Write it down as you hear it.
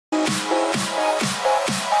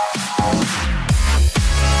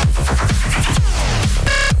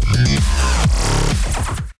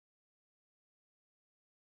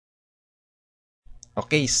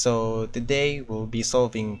Okay, so today we'll be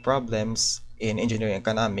solving problems in engineering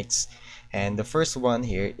economics, and the first one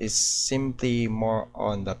here is simply more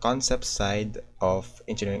on the concept side of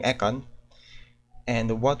engineering econ.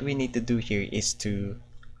 And what we need to do here is to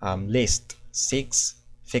list 6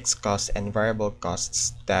 fixed costs and variable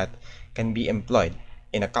costs that can be employed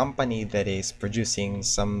in a company that is producing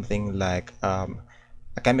something like a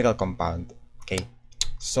chemical compound. Okay,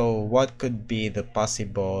 so what could be the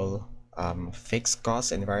possible fixed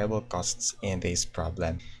costs and variable costs in this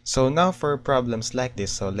problem? So now for problems like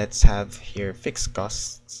this, so let's have here fixed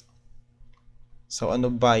costs. So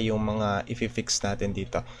ano ba yung mga i-fix natin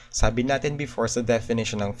dito? Sabi natin before sa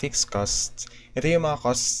definition ng fixed costs, ito yung mga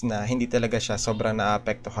costs na hindi talaga siya sobrang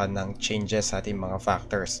naapektuhan ng changes sa ating mga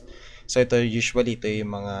factors. So ito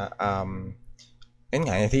yung mga yun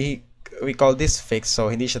nga, we call this fixed,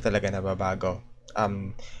 so hindi siya talaga nababago.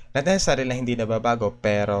 Not necessarily na hindi nababago,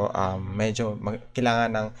 pero medyo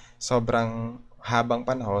kailangan ng sobrang habang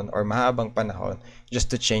panahon or mahabang panahon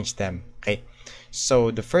just to change them. Okay?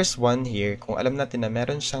 So, the first one here, kung alam natin na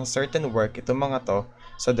meron siyang certain work, itong mga to,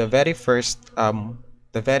 so the very first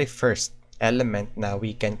element na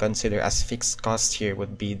we can consider as fixed cost here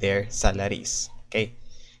would be their salaries. Okay?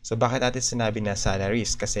 So, bakit natin sinabi na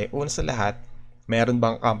salaries? Kasi una sa lahat, meron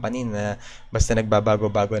bang company na basta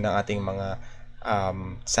nagbabago-bago ng ating mga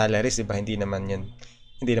salaries, diba? Hindi naman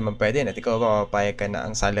pwede na ikaw papayag ka na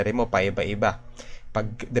ang salary mo paiba-iba.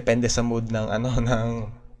 Pag depende sa mood ng ng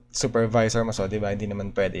supervisor mo, so diba, hindi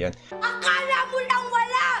naman pwede 'yon. Akala mo lang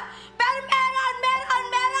wala, pero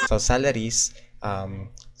meron. So salaries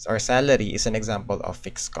or salary is an example of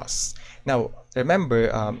fixed costs. Now, remember,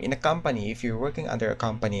 in a company, if you're working under a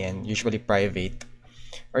company and usually private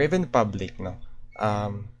or even public, no,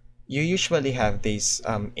 you usually have this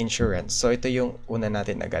insurance. So ito yung una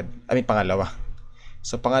natin agad. Pangalawa.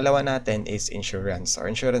 So pangalawa natin is insurance or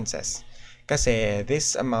insurances. Kasi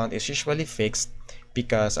this amount is usually fixed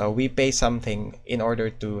because we pay something in order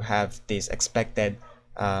to have this expected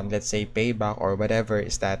let's say payback or whatever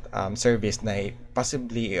is that service na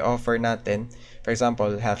possibly i-offer natin. For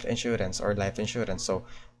example, health insurance or life insurance. So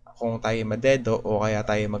kung tayo madedo o kaya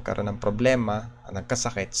tayo magkaroon ng problema,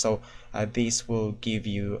 nagkasakit, so this will give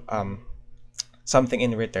you something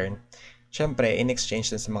in return. Syempre, in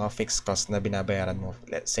exchange sa mga fixed costs na binabayaran mo,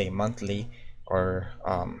 let's say monthly or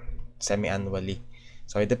semi-annually.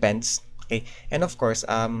 So it depends. Okay, and of course,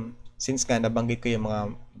 since nga nabanggit ko yung mga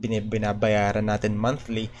binabayaran natin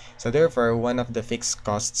monthly, so therefore, one of the fixed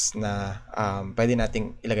costs na pwede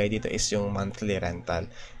nating ilagay dito is yung monthly rental.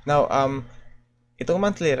 Now, itong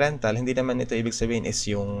monthly rental, hindi naman ito ibig sabihin is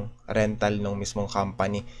yung rental ng mismong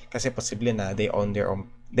company. Kasi posible na they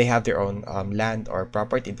have their own land or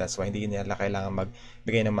property. That's why hindi nila kailangan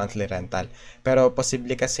magbigay ng monthly rental. Pero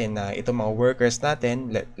posible kasi na itong mga workers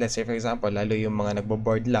natin, let's say for example, lalo yung mga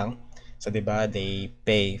nagbo-board lang, so, diba, they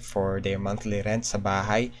pay for their monthly rent sa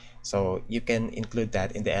bahay. So, you can include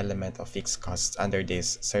that in the element of fixed costs under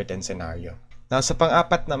this certain scenario. Now, sa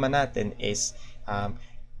pang-apat naman natin is,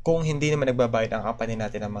 kung hindi naman nagbabayad ang company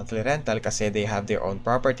natin ng monthly rental kasi they have their own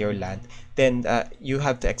property or land, then you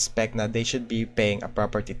have to expect na they should be paying a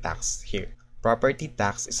property tax here. Property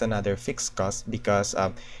tax is another fixed cost because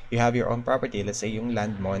you have your own property, let's say yung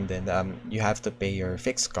land mo, and then you have to pay your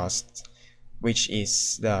fixed costs, which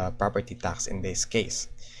is the property tax in this case.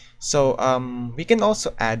 So we can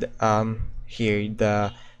also add here the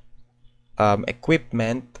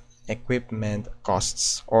equipment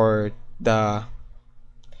costs or the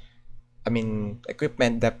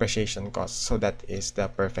equipment depreciation costs. So that is the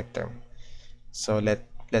perfect term. So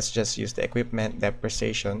let's just use the equipment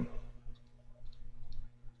depreciation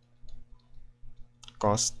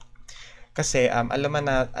cost. Kasi alam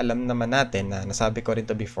naman natin na nasabi ko rin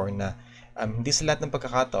to before na hindi sa lahat ng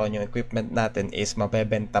pagkakataon yung equipment natin is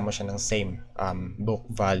mabebenta mo siya ng same book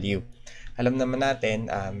value. Alam naman natin,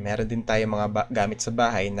 meron din tayo mga gamit sa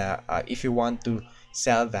bahay na if you want to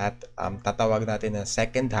sell that, tatawag natin na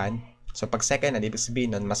second hand. So pag second hand, ibig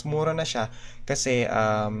sabihin nun, mas mura na siya kasi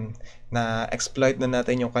na-exploit na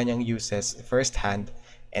natin yung kanyang uses first hand.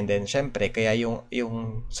 And then syempre, kaya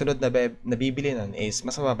yung sunod na nabibili nun is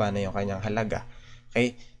mas mababa na yung kanyang halaga.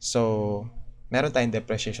 Okay? So meron tayong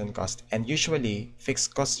depreciation cost, and usually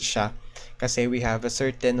fixed cost siya kasi we have a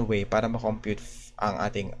certain way para ma-compute ang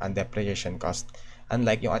ating depreciation cost,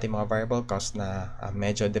 unlike yung ating mga variable cost na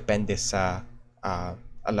medyo depende sa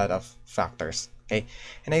a lot of factors. Okay,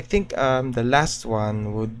 and I think the last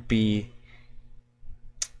one would be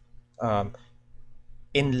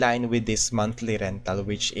in line with this monthly rental,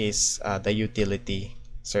 which is the utility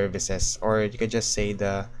services, or you could just say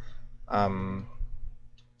the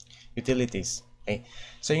utilities. Okay?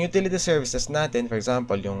 So, yung utility services natin, for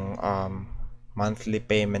example, yung monthly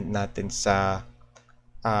payment natin sa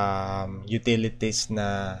utilities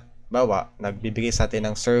na nagbibigay sa atin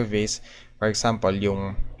ng service, for example,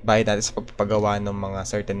 yung bayad natin sa pagpapagawa ng mga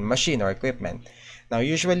certain machine or equipment. Now,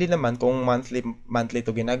 usually naman, kung monthly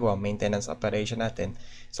to ginagawa, maintenance operation natin,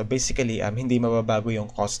 so basically, hindi mababago yung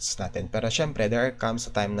costs natin. Pero syempre, there comes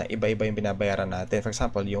a time na iba-iba yung binabayaran natin. For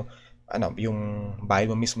example, yung bayad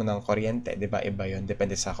mo mismo ng kuryente, 'di ba? Iba 'yun,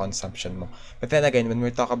 depende sa consumption mo. But then again, when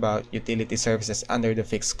we talk about utility services under the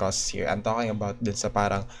fixed costs here, I'm talking about dun sa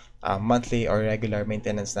parang monthly or regular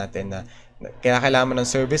maintenance natin na kailangan mo ng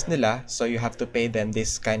service nila, so you have to pay them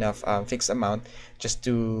this kind of fixed amount just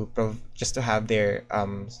to have their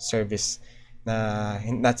service na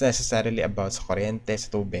not necessarily about sa kuryente, sa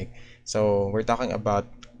tubig. So, we're talking about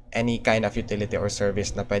any kind of utility or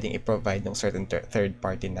service na pwedeng i-provide ng certain third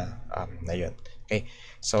party na yun. Okay?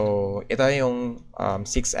 So, ito yung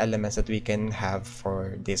 6 elements that we can have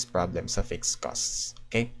for this problem sa fixed costs.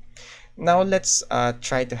 Okay? Now, let's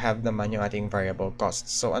try to have naman yung ating variable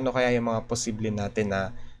costs. So, ano kaya yung mga posible natin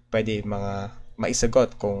na pwede mga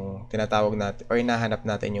maisagot kung tinatawag natin or hinahanap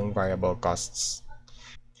natin yung variable costs.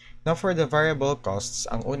 Now, for the variable costs,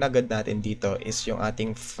 ang una agad natin dito is yung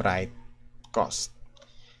ating freight cost.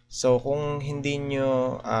 So, kung hindi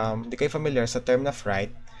kayo familiar sa term na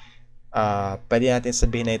freight, pwede natin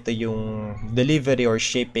sabihin na ito yung delivery or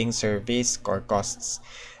shipping service or costs.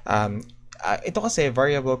 Ito kasi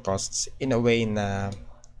variable costs in a way na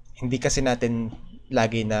hindi kasi natin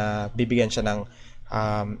lagi na bibigyan siya ng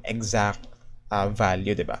exact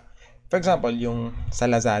value, di ba? For example, yung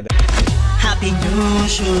sa Lazada Happy new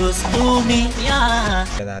shoes to me, yeah.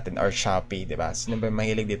 natin or Shopee, di ba? Sino ba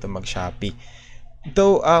mahilig dito mag-Shopee?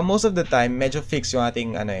 Though most of the time medyo fixed yung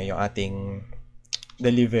ating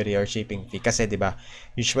delivery or shipping fee kasi 'di ba?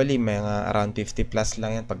 Usually mga around 50 plus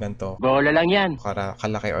lang yan pag ganito. Bola lang yan.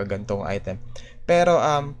 Kalaki or gantong item. Pero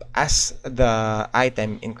as the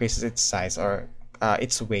item increases its size or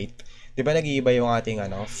its weight, 'di ba nag-iiba yung ating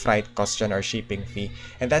freight cost or shipping fee.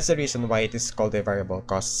 And that's the reason why it is called a variable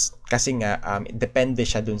costs. Kasi nga depende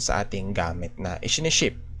siya dun sa ating gamit na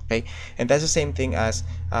i-ship. Okay? And that's the same thing as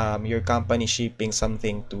your company shipping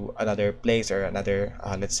something to another place or another,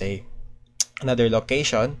 let's say, another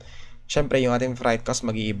location. Syempre, yung ating freight cost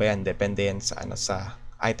mag-iiba yan. Depende yan sa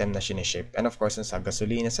item na siniship. And of course, sa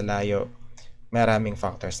gasolina, sa layo, maraming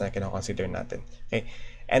factors na kinoconsider natin. Okay?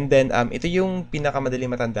 And then, ito yung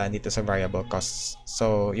pinakamadaling matandaan dito sa variable costs.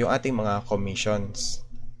 So, yung ating mga commissions.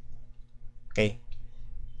 Okay?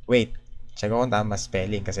 Wait. Check ko kung tama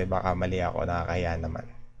spelling kasi baka mali ako. Nakakaya naman.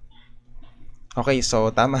 Okay, so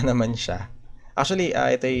tama naman siya. Actually,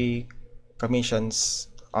 ito ay commissions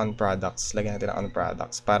on products. Lagyan natin on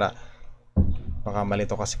products para baka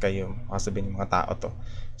malito kasi kayo, makasabihin ng mga tao to.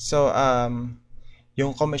 So,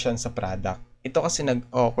 yung commission sa product, ito kasi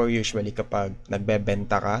nag-occur usually kapag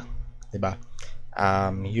nagbebenta ka, 'di ba?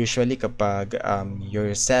 Usually kapag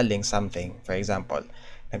you're selling something, for example,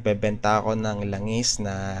 nagbebenta ako ng langis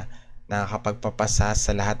na nakakapagpapasa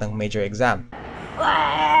sa lahat ng major exam.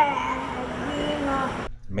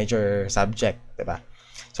 Major subject, 'di ba?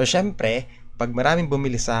 So syempre, pag maraming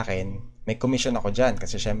bumili sa akin, may commission ako diyan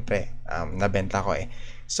kasi syempre, nabenta ko eh.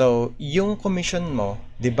 So, yung commission mo,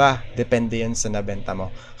 'di ba? Depende 'yun sa nabenta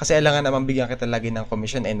mo. Kasi alangan naman bigyan kita lagi ng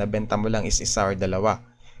commission eh nabenta mo lang is isa or dalawa.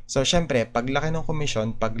 So, syempre, paglaki ng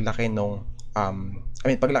commission, paglaki ng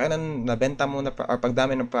nabenta mo or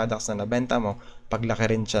pagdami ng products na nabenta mo, paglaki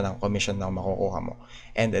rin siya ng commission na makukuha mo.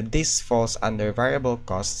 And this falls under variable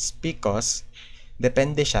costs because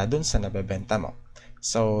depende siya dun sa nabebenta mo.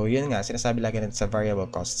 So, yun nga, sinasabi lagi natin sa variable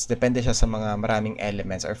costs. Depende siya sa mga maraming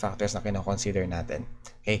elements or factors na kinoconsider natin.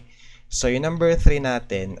 Okay? So, yung number 3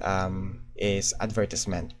 natin is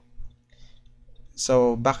advertisement.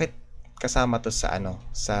 So, bakit kasama to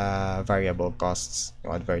sa variable costs,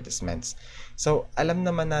 yung advertisements? So, alam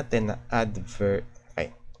naman natin na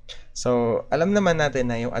alam naman natin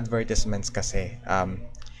na yung advertisements kasi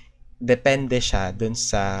depende siya dun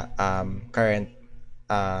sa current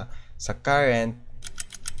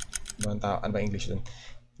ano ba English dun?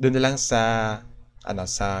 Doon na lang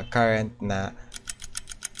sa current na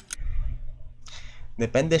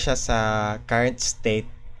depende siya sa current state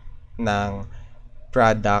ng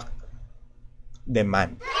product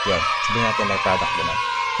demand. Yun. Sabihin natin na product demand.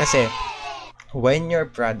 Kasi when your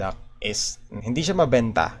product is hindi siya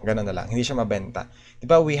mabenta, ganun na lang, hindi siya mabenta. 'Di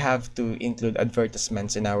ba we have to include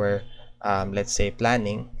advertisements in our let's say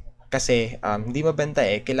planning kasi hindi mabenta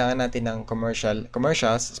kailangan natin ng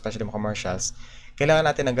commercials, especially mga commercials. Kailangan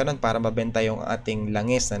natin ng ganun para mabenta yung ating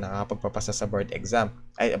langis na nakakapagpapasa sa board exam,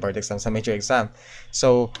 sa major exam.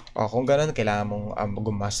 So, kung ganun, kailangan mong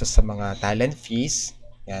gumastos sa mga talent fees.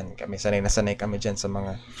 Yan, sanay na sanay kami dyan sa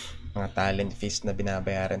mga talent fees na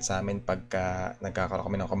binabayaran sa amin pagka nagkakaroon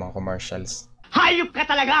kami ng mga commercials. Hayop ka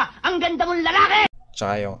talaga! Ang ganda mong lalaki!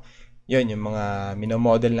 Tsaka yung mga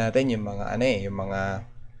minomodel natin, yung mga yung mga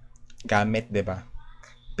gamit, 'di ba?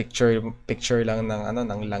 Picture lang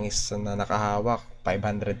ng langis na nakahawak,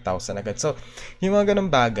 500,000 agad. So, yung mga ganung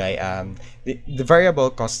bagay, the variable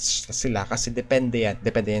costs sila kasi depende yan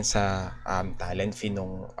sa talent fee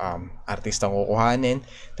nung artistang kukuhanin,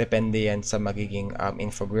 depende yan sa magiging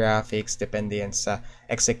infographics, depende yan sa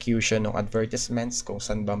execution ng advertisements, kung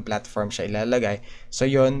saan bang platform siya ilalagay. So,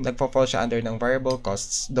 yun, nagpo-fall siya under ng variable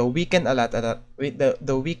costs, though we can allot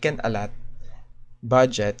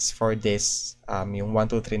budgets for this, yung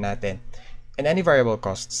 1, 2, 3 natin, and any variable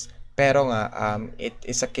costs. Pero nga, it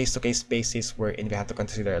is a case-to-case basis wherein we have to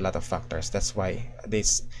consider a lot of factors. That's why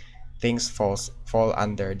these things fall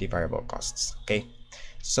under the variable costs. Okay?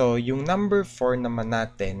 So, yung number 4 naman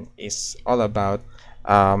natin is all about,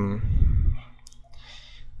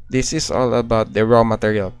 this is all about the raw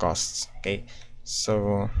material costs. Okay?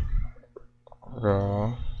 So,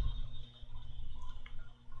 raw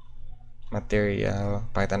material,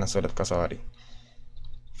 pakita ng sulat ko, sorry.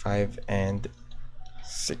 5 and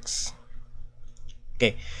 6.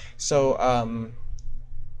 Okay. So,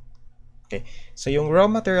 yung raw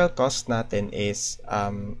material cost natin is,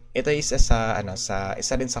 ito is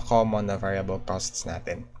isa din sa common na variable costs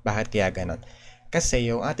natin. Bakit kaya ganon? Kasi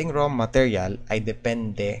yung ating raw material ay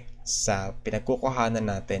depende sa pinagkukuhanan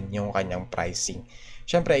natin yung kanyang pricing.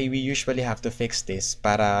 Siyempre, we usually have to fix this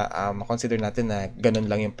para consider natin na ganun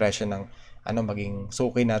lang yung presyo ng maging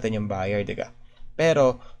suki natin yung buyer, diba?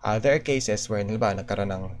 Pero, there are cases where,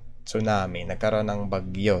 nagkaroon ng tsunami, nagkaroon ng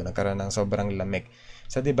bagyo, nagkaroon ng sobrang lamig.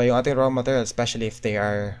 So, diba, yung ating raw material, especially if they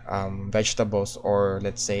are vegetables or,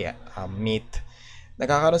 let's say, meat,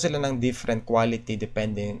 nagkakaroon sila ng different quality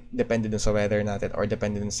depende dun sa weather natin or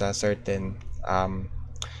depende dun sa certain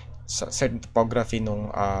topography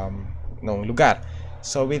nung lugar.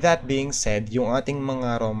 So, with that being said, yung ating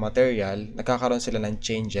mga raw material, nagkakaroon sila ng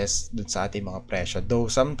changes dun sa ating mga presyo. Though,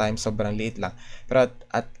 sometimes, sobrang liit lang. Pero,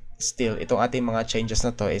 at still, itong ating mga changes na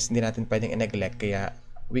to is hindi natin pwedeng i-neglect. Kaya,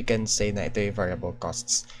 we can say na ito yung variable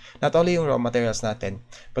costs. Not only yung raw materials natin,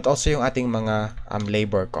 but also yung ating mga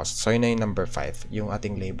labor costs. So, yun na yung number 5, yung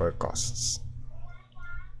ating labor costs.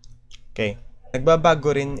 Okay.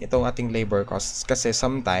 Nagbabago rin itong ating labor costs kasi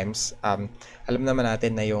sometimes, alam naman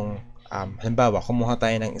natin na yung halimbawa, kumuha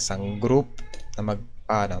tayo ng isang group na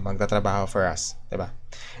magtatrabaho for us, 'di ba?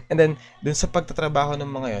 And then dun sa pagtatrabaho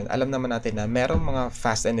ng mga 'yon, alam naman natin na merong mga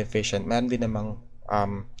fast and efficient, meron din namang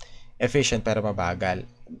efficient pero mabagal.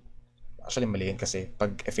 Actually, mali yun kasi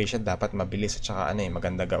pag efficient dapat mabilis at saka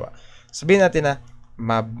maganda gawa. Sabihin natin na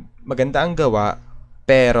maganda ang gawa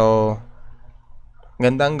pero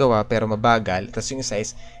mabagal. Tapos yung isa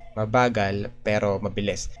is mabagal pero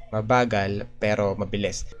mabilis. Mabagal pero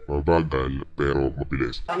mabilis.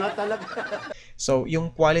 So,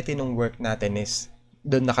 yung quality ng work natin is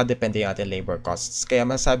doon nakadepende yung ating labor costs. Kaya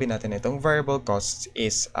masabi natin itong variable costs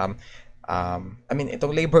is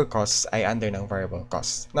itong labor costs ay under ng variable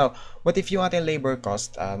costs. Now, what if yung ating labor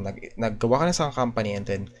cost, naggawa ka na sa company and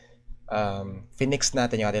then finix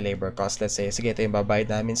natin yung ating labor cost. Let's say, sige, ito yung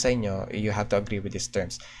babayad namin sa inyo, you have to agree with these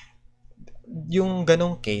terms. Yung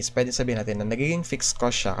ganong case, pwede sabihin natin na nagiging fixed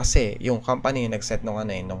cost siya kasi yung company yung nag-set nung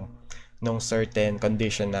certain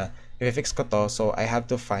condition na i-fix ko to, so I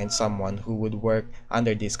have to find someone who would work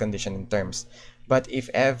under this condition and terms. But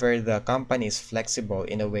if ever the company is flexible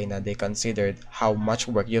in a way na they considered how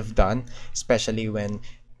much work you've done, especially when,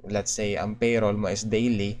 let's say, ang payroll mo is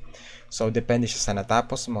daily, so depende siya sa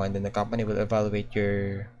natapos mo and then the company will evaluate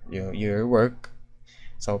your work.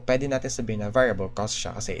 So, pwede natin sabihin na variable cost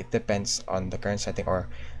siya kasi it depends on the current setting or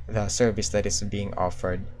the service that is being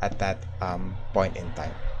offered at that point in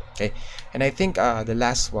time. Okay? And I think the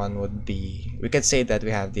last one would be, we could say that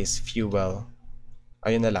we have this fuel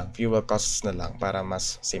costs na lang para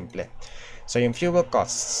mas simple. So, yung fuel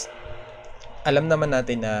costs, alam naman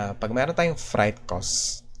natin na pag meron tayong freight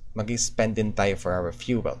costs, mag-spend din tayo for our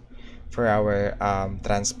fuel, for our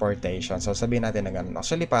transportation. So, sabihin natin na ganun.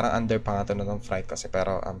 Actually, parang under pa nga ito na ng freight kasi,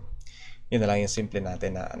 pero yun na lang yung simple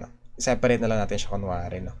natin na separate na lang natin siya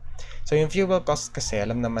kunwari, no? So, yung fuel cost kasi,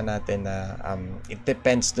 alam naman natin na it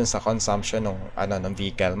depends dun sa consumption ng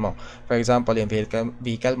vehicle mo. For example, yung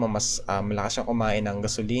vehicle mo, mas malakas siyang kumain ng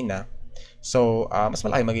gasolina So, mas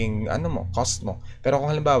malaki maging ano mo, cost mo. Pero kung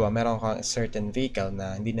halimbawa, meron kang certain vehicle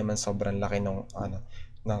na hindi naman sobrang laki ng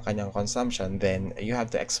kanyang consumption, then you have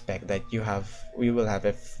to expect that we will have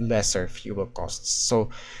a lesser fuel costs. So,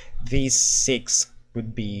 these six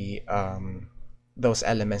would be those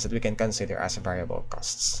elements that we can consider as variable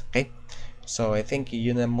costs. Okay? So, I think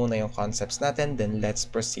yun na muna yung concepts natin. Then, let's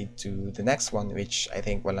proceed to the next one, which I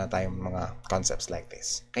think wala tayong mga concepts like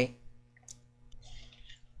this. Okay?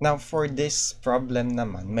 Now, for this problem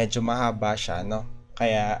naman, medyo mahaba siya, no?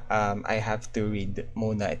 Kaya, I have to read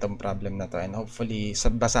muna itong problem na to and hopefully,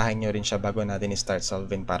 basahin nyo rin siya bago natin i-start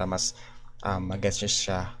solving para mas mag-gets nyo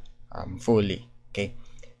siya fully. Okay?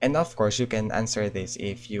 And of course, you can answer this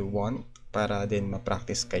if you want para din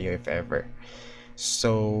ma-practice kayo if ever.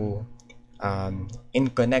 So, in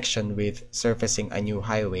connection with surfacing a new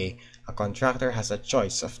highway, a contractor has a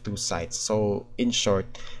choice of two sites. So, in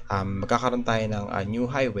short, magkakaroon tayo ng a new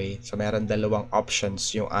highway. So, meron dalawang options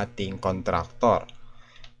yung ating contractor.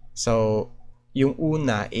 So, yung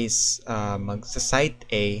una is sa site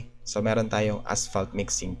A, so meron tayong asphalt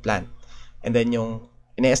mixing plant. And then yung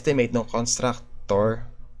ina-estimate ng contractor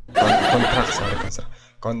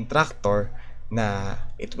na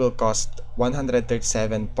it will cost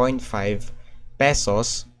 137.5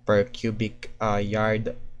 pesos per cubic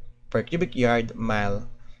yard mile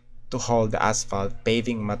to haul the asphalt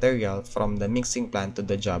paving material from the mixing plant to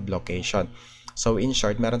the job location. So in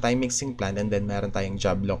short, meron tayong mixing plant and then meron tayong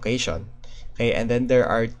job location. Okay, and then there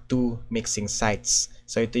are two mixing sites.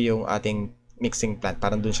 So ito yung ating mixing plant,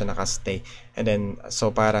 parang dun siya nakastay. And then,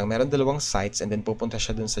 so parang meron dalawang sites and then pupunta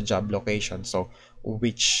siya dun sa job location. So,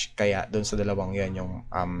 which kaya dun sa dalawang yun yung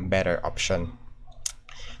better option.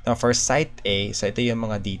 Now, for site A, so ito yung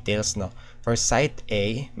mga details, no? For site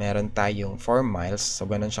A, meron tayong 4 miles. So,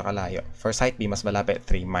 ganun siya kalayo. For site B, mas malapit,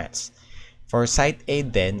 3 miles. For site A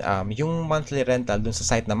din, yung monthly rental dun sa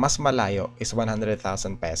site na mas malayo is 100,000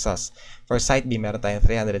 pesos. For site B, meron tayong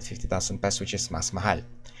 350,000 pesos which is mas mahal.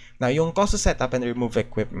 Now, yung cost to set up and remove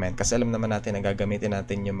equipment, kasi alam naman natin na gagamitin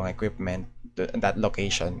natin yung mga equipment at that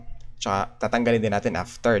location. Tsaka tatanggalin din natin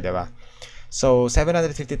after, di ba? So,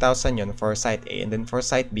 750,000 yun for site A. And then for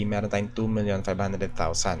site B, meron tayong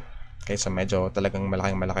 2,500,000. Okay, so medyo talagang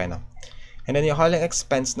malaki, no? And then yung hauling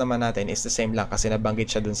expense naman natin is the same lang kasi nabanggit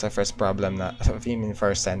siya dun sa first problem na,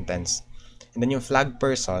 first sentence. And then yung flag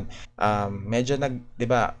person, medyo di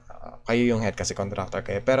ba, kayo yung head kasi contractor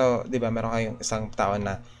kayo. Pero, di ba, meron kayong isang tao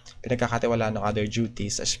na pinagkakatiwalaan ng other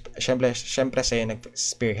duties. Siyempre siya yung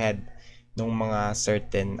nag-spearhead ng mga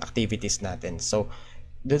certain activities natin. So,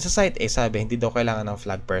 dun sa site A, sabi, hindi daw kailangan ng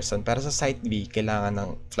flag person. Pero sa site B, kailangan ng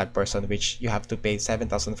flag person which you have to pay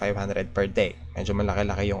 7,500 per day. Medyo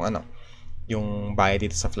malaki-laki yung bayad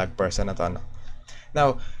dito sa flag person na to, no?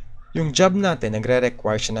 Now, yung job natin,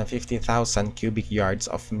 nagre-require siya ng 50,000 cubic yards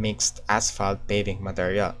of mixed asphalt paving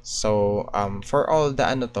material. So, for all the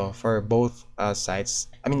for both sites,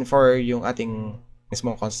 for yung ating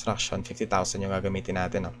mismong construction, 50,000 yung gagamitin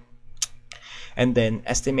natin, no? And then,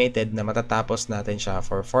 estimated na matatapos natin siya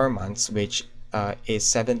for 4 months, which is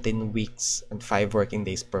 17 weeks and 5 working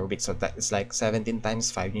days per week. So, that is like 17 times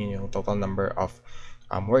 5, yun yung total number of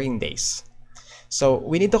working days. So,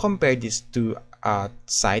 we need to compare these two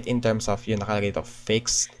site in terms of yung nakalagay ito,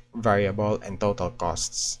 fixed, variable, and total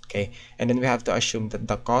costs. Okay? And then we have to assume that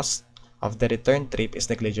the cost of the return trip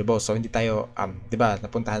is negligible. So, hindi tayo, di ba,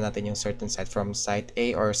 napuntahan natin yung certain site from site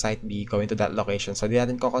A or site B going to that location. So, di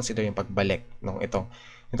natin ko consider yung pagbalik ng itong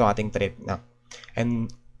ating trip. No?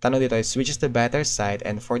 And tanong dito is, which is the better site?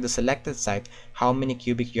 And for the selected site, how many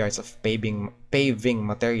cubic yards of paving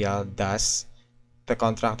material does the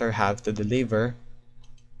contractor have to deliver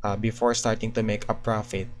before starting to make a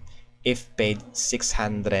profit if paid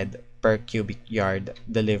 600 per cubic yard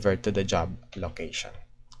delivered to the job location.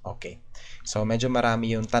 Okay. So, medyo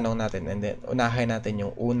marami yung tanong natin and then unahin natin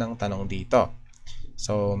yung unang tanong dito.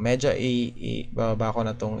 So, medyo ibaba ko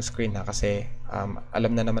na tong screen ha kasi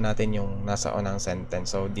alam na naman natin yung nasa unang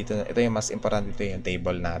sentence. So, ito yung mas importante, dito yung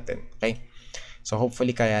table natin. Okay? So,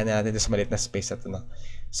 hopefully kaya na natin sa maliit na space na ito. No?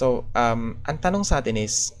 So, ang tanong sa atin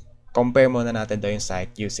is, compare muna natin daw yung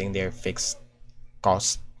site using their fixed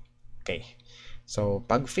cost. Okay. So,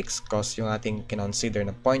 pag fixed cost, yung ating kinonsider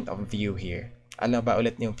na point of view here, alam ba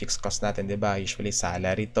ulit yung fixed cost natin, di ba? Usually,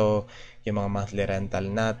 salary to, yung mga monthly rental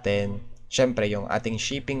natin, syempre, yung ating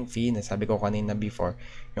shipping fee, na sabi ko kanina before,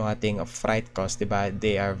 yung ating freight cost, di ba?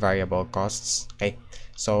 They are variable costs. Okay.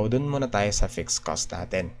 So, dun muna tayo sa fixed cost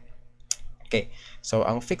natin. Okay. So,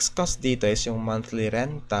 ang fixed cost dito is yung monthly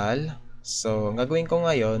rental. So, ang gagawin ko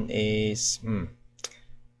ngayon is,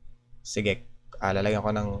 sige, lalagyan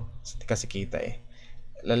ko ng, kasi kita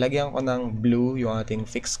lalagyan ko ng blue yung ating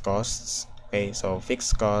fixed costs. Okay, so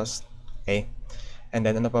fixed cost. Okay. And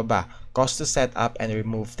then ano pa ba? Cost to set up and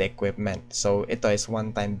remove the equipment. So ito is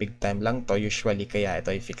one time, big time lang to usually, kaya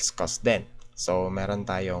ito ay fixed cost din. So meron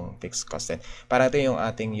tayong fixed cost din. Para ito yung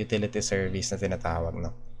ating utility service na tinatawag,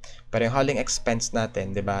 no? Pero yung hauling expense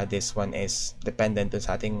natin, 'di ba? This one is dependent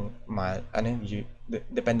sa ating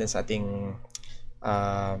dependent sa ating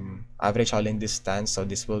average hauling distance. So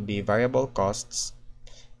this will be variable costs.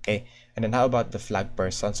 Okay. And then how about the flag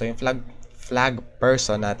person? So yung flag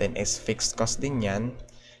person natin is fixed cost din yan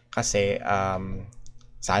kasi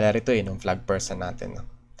salary to yung flag person natin, no?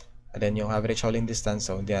 And then yung average hauling distance,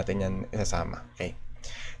 so hindi natin yan isasama. Okay.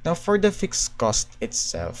 Now for the fixed cost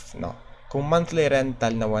itself, no, kung monthly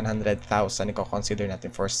rental na 100,000 i-consider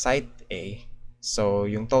natin for site A, so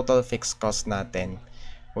yung total fixed cost natin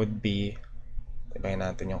would be, ibahin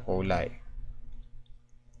natin yung kulay.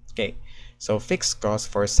 Okay, so fixed cost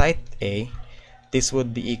for site A, this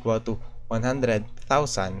would be equal to 100,000,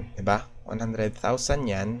 diba? 100,000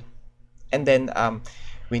 yan. And then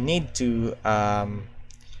we need to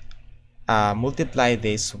multiply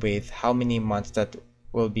this with how many months that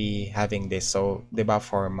we'll be having this. So, diba,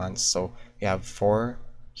 4 months. So, we have 4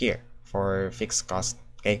 here for fixed cost.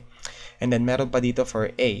 Okay? And then, meron pa dito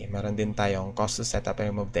for A. Meron din tayong cost to set up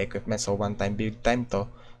and remove the equipment. So, one time, big time to,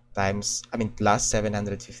 plus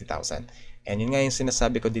 750,000. And yun nga yung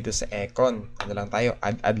sinasabi ko dito sa Econ. Ano lang tayo?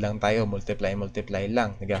 Add lang tayo. Multiply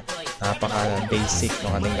lang. Diga? Napaka-basic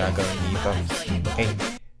ng ating gagawin dito. Okay.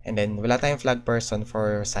 And then, wala tayong flag person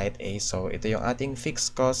for site A. So, ito yung ating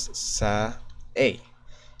fixed cost sa A.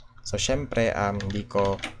 So, syempre, hindi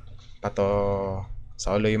ko pa to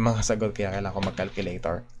solo yung mga sagot, kaya kailangan ko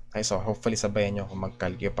mag-calculator. Okay, so hopefully sabayan nyo kung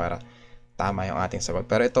mag-calculate para tama yung ating sagot.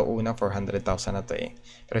 Pero ito una, 400,000 na to eh.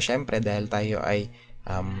 Pero syempre, dahil tayo ay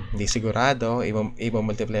hindi sigurado,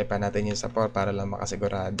 i-multiply pa natin yung sa 4 para lang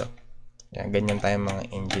makasigurado. Yan, ganyan tayo mga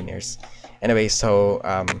engineers. Anyway, so,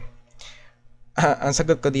 ang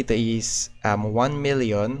sagot ko dito is 1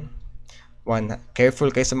 million. Careful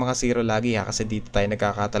kayo sa mga zero lagi ha, kasi dito tayo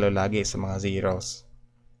nagkakatalo lagi sa mga zeros.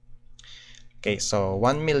 Okay, so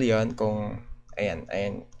 1 million kung ayan,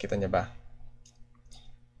 kita niyo ba?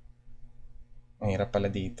 Ang hirap pala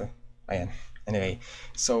dito. Ayan. Anyway,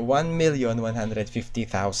 so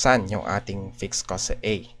 1,150,000 yung ating fixed cost sa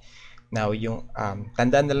A. Now, yung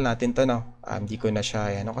tandaan na lang natin to, no? Hindi ko na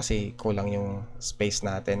siya kasi kulang yung space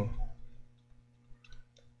natin.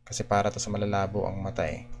 Kasi para to sa malalabo ang mata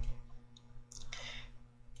eh.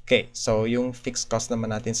 Okay, so yung fixed cost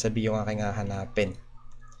naman natin sa B yung aking hahanapin.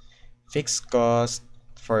 Fixed cost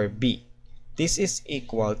for B. This is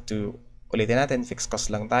equal to, ulitin natin, fixed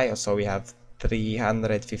cost lang tayo. So we have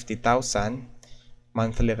 350,000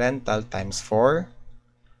 monthly rental times 4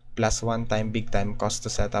 plus one time big time cost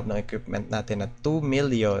to set up ng equipment natin na 2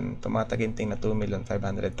 million. Tumataginting na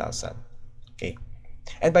 2,500,000. Okay.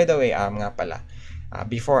 And by the way, nga pala,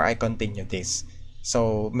 before I continue this,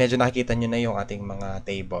 so medyo nakikita nyo na yung ating mga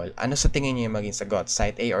table. Ano sa tingin nyo yung maging sagot?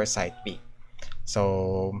 Site A or Site B?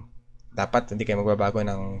 So, dapat hindi kayo magbabago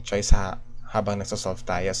ng choice habang nagsosolve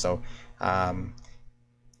tayo. So,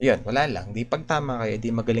 yun, wala lang. Di pag tama kayo, di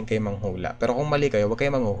magaling kayo manghula. Pero kung mali kayo, huwag kayo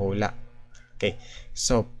manghuhula. Okay,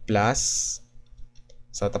 so plus,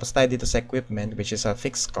 so tapos tayo dito sa equipment, which is a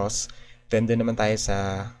fixed cost. Then doon naman tayo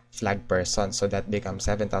sa flag person. So that becomes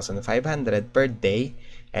 7,500 per day.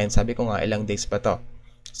 And sabi ko nga, ilang days pa to?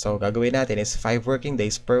 So gagawin natin is 5 working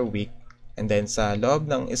days per week. And then sa loob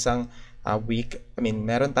ng isang week,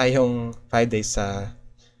 meron tayong 5 days sa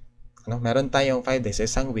meron tayong 5 days sa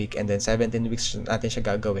isang week, and then 17 weeks natin siya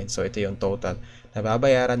gagawin. So ito yung total na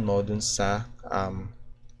babayaran mo dun sa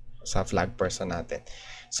flag person natin.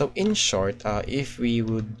 So in short, if we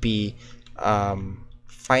would be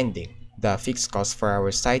finding the fixed cost for our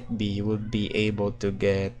site B, you would be able to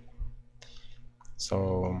get,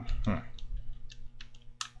 so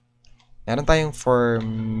meron tayong 4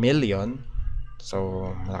 million. So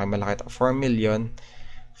malaki ito,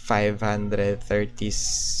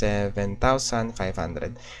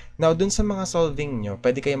 4,537,500. Now, dun sa mga solving nyo,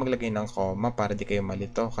 pwede kayo maglagay ng comma para di kayo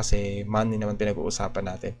malito kasi money naman pinag-uusapan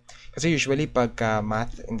natin. Kasi usually, pagka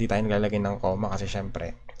math, hindi tayo naglalagay ng comma kasi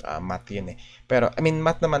syempre, math yun eh. Pero,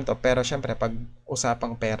 math naman to, pero syempre, pag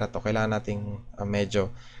usapang pera to, kailangan nating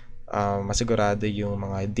medyo masigurado yung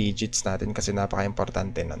mga digits natin kasi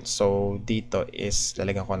napaka-importante nun. So, dito is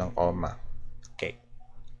lalagyan ko ng comma. Okay.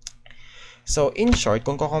 So, in short,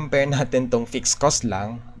 kung ko-compare natin tong fixed cost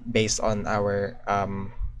lang based on our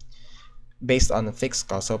based on fixed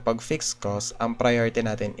cost. So, pag fixed cost, ang priority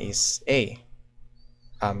natin is A.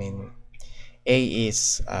 A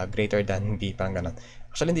is greater than B, parang ganun.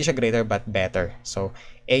 Actually, hindi siya greater but better. So,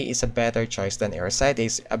 A is a better choice than A, or site A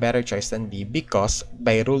is a better choice than B because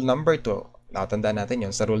by rule number 2, nakatandaan natin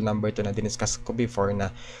yun sa rule number 2 na diniscuss ko before,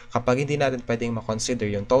 na kapag hindi natin pwedeng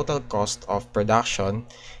makonsider yung total cost of production,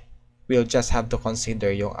 we'll just have to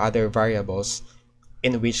consider yung other variables,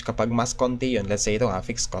 in which kapag mas konti yun, let's say ito nga,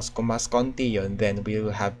 fixed cost, kung mas konti yun, then we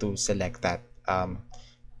will have to select that.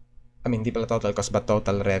 Hindi pala total cost, but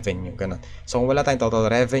total revenue, ganun. So, kung wala tayong total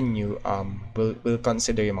revenue, we'll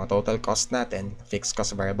consider yung mga total cost natin, fixed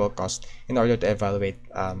cost, variable cost, in order to evaluate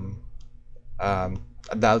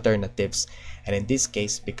the alternatives. And in this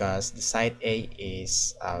case, because the site A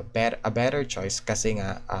is a better choice kasi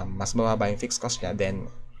nga mas mababa yung fixed cost niya, then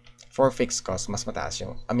for fixed cost, mas mataas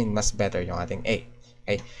yung, mas better yung ating A.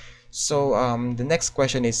 Okay? So, the next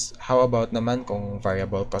question is, how about naman kung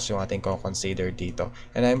variable cost yung ating consider dito?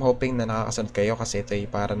 And I'm hoping na nakakasunod kayo kasi ito ay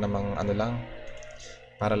para namang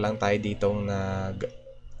para lang tayo ditong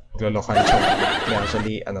naglolokan siya.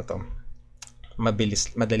 Actually,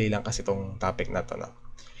 madali lang kasi itong topic na to, no?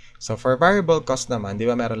 So, for variable cost naman, di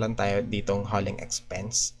ba meron lang tayo ditong hauling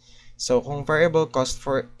expense? So, kung variable cost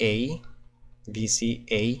for A,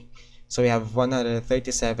 VCA, so we have 137.5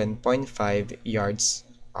 yards,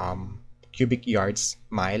 cubic yards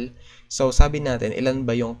mile. So, sabi natin, ilan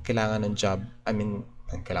ba yung kailangan ng job?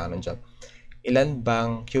 Ilan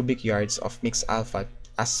bang cubic yards of mixed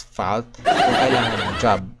asphalt yung kailangan ng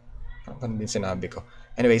job? Ano din sinabi ko?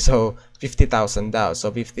 Anyway, so 50,000 daw.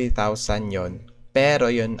 So 50,000 yon. Pero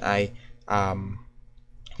yun ay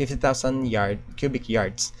 50,000 cubic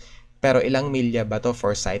yards. Pero ilang milya ba to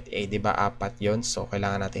for site A? Diba 4 yon? So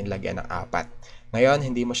kailangan natin lagyan ng 4. Ngayon,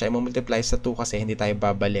 hindi mo siya i-multiply sa 2 kasi hindi tayo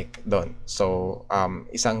babalik doon. So,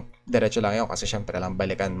 isang diretso lang yun kasi syempre lang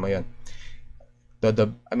balikan mo yun.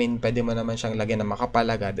 Pwede mo naman siyang lagyan ng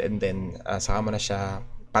makapalagad and then saka mo na siya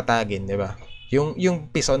patagin, di ba?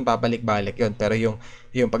 Yung pison, babalik-balik yun. Pero yung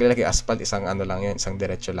paglalagay asphalt, isang lang yun, isang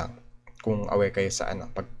diretso lang. Kung aware kayo sa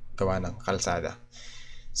paggawa ng kalsada.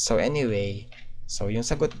 So, anyway, so, yung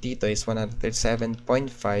sagot dito is 137.5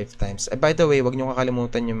 times. By the way, wag niyo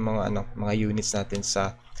kakalimutan yung mga units natin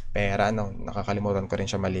sa pera, nakakalimutan ko rin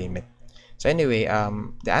siya malimit. So, anyway,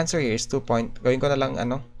 the answer here is 2 gawin ko na lang,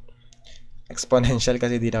 exponential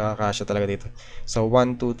kasi di nakakasya talaga dito. So,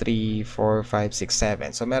 1, 2, 3, 4, 5,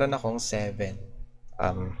 6, 7. So, meron akong 7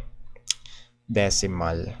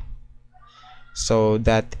 decimal. So,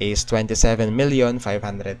 that is 27,500,000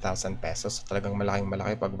 pesos. So, talagang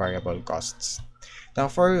malaki pag variable costs. Now,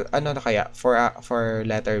 for for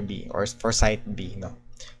letter B or for site B, no?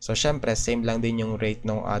 So, syempre, same lang din yung rate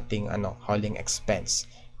ng ating hauling expense.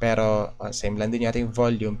 Pero, same lang din yung ating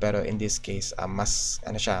volume, pero in this case, mas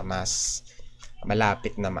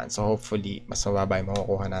malapit naman. So, hopefully, mas mababa yung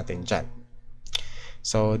makukuha natin dyan.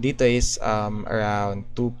 So, dito is around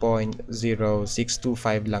 2.0625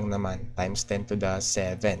 lang naman times 10 to the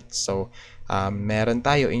 7. So, meron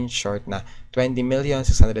tayo in short na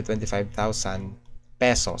 20,625,000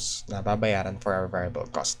 pesos na babayaran for our variable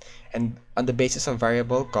cost. And on the basis of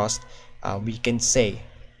variable cost, we can say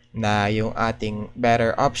na yung ating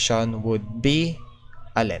better option would be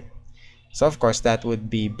alin? So, of course, that would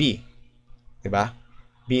be B. Diba?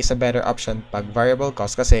 B is a better option pag variable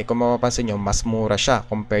cost kasi kung mapapansin nyo, mas mura siya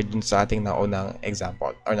compared dun sa ating naunang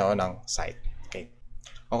example or naunang site.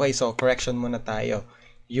 Okay, so correction muna tayo.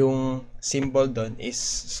 Yung symbol doon is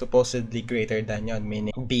supposedly greater than yon,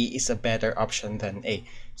 meaning B is a better option than A.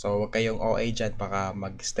 So, huwag kayong OA dyan, baka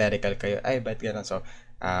mag-hysterical kayo. Ay, ba't ganun? So,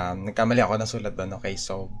 nagkamali ako ng sulat doon. Okay,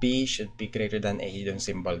 so B should be greater than A, yung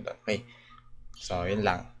symbol doon. Okay, so yun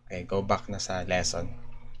lang. Okay, go back na sa lesson.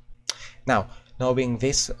 Now, knowing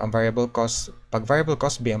this, variable cost, pag variable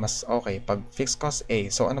cost B, mas okay. Pag fixed cost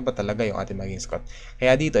A, so ano ba talaga yung ating maging sagot?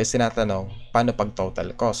 Kaya dito is tinatanong, paano pag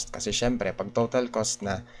total cost? Kasi syempre, pag total cost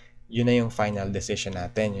na, yun na yung final decision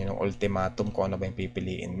natin, yun yung ultimatum kung ano ba yung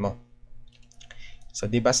pipiliin mo. So,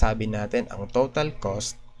 di ba sabi natin, ang total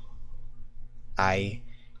cost ay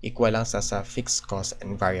equal lang sa fixed cost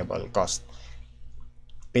and variable cost.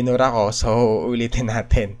 Pinura ko, so ulitin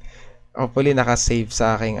natin. Hopefully, naka-save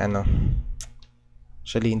sa aking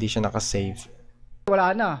Actually, hindi siya naka-save.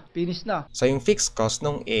 Wala na, finish na. So, yung fixed cost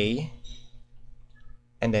nung A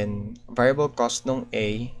and then variable cost nung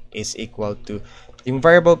A is equal to, yung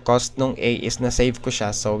variable cost nung A is na-save ko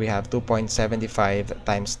siya. So, we have 2.75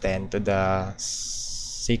 times 10 to the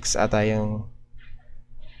 6 ata yung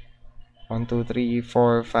 1, 2, 3,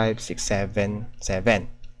 4, 5, 6, 7.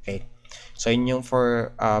 Okay. So, yun yung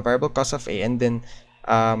for variable cost of A. And then,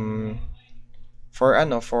 for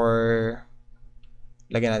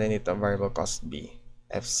lagyan natin dito variable cost B,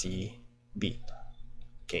 FCB.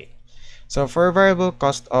 Okay. So, for variable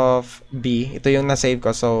cost of B, ito yung na-save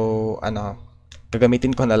ko. So,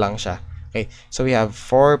 gagamitin ko na lang siya. Okay. So, we have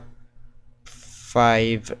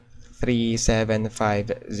 4,537,500.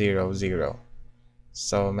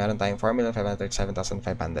 So, meron tayong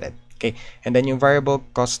 4,537,500. Okay. And then, yung variable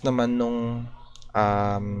cost naman nung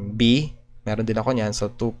B, meron din ako niyan. So,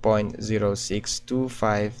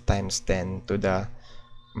 2.0625 times 10 to the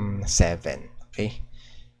 7. Okay.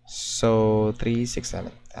 So, 367.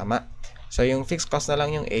 Tama. So, yung fixed cost na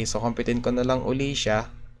lang yung A. So, computein ko na lang uli siya.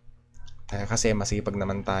 Kasi masipag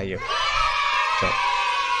naman tayo.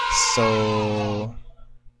 So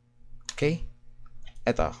okay.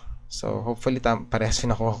 Eto. So, hopefully, parehas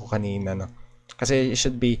yung nakuha ko kanina, no? Kasi it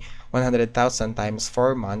should be 100,000 times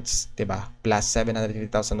 4 months, diba? Plus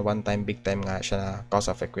 750,000 one time, big time nga siya na cost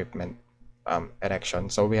of equipment erection.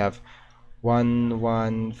 So, we have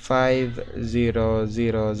 115,000.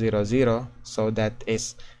 So, that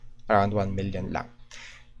is around 1 million lang.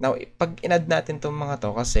 Now, pag in-add natin itong mga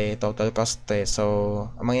to, kasi total cost to eh. So,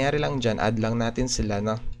 ang mangyayari lang dyan, add lang natin sila,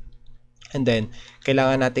 no? And then,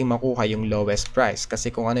 kailangan nating makuha yung lowest price. Kasi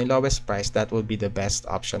kung ano yung lowest price, that will be the best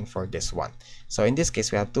option for this one. So, in this case,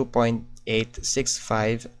 we have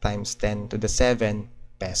 2.865 times 10 to the 7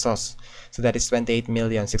 pesos. So, that is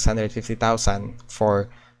 28,650,000 for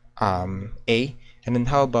A. And then,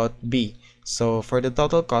 how about B? So, for the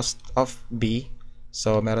total cost of B,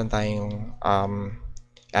 so, meron tayong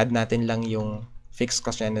add natin lang yung fixed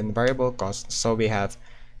cost and then variable cost. So, we have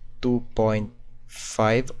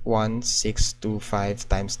 2.51625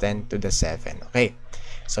 times 10 to the 7. Okay.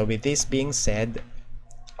 So, with this being said,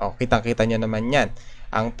 kitang-kita nyo naman yan.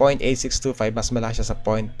 Ang 0.8625, mas malaki siya sa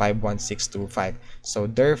 0.51625. So,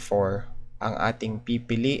 therefore, ang ating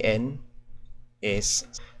pipiliin is,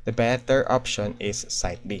 the better option is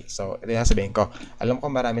site B. So, ito yung sabihin ko. Alam ko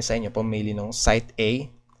marami sa inyo pumili nung site A,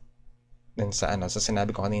 dun sa sa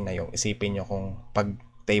sinabi ko kanina, yung isipin nyo kung pag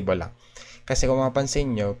table lang. Kasi kung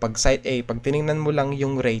mapapansin nyo, pag site A, pag tinignan mo lang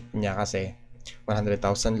yung rate niya, kasi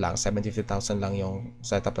 100,000 lang, 750,000 lang yung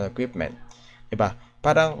setup ng equipment. Diba?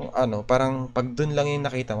 Parang, parang pag dun lang yung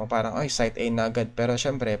nakita mo, parang, ay, site A na agad. Pero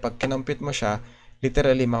syempre, pag kinompute mo siya,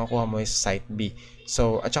 literally, makukuha mo is site B.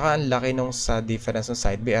 So, at saka ang laki nung sa difference ng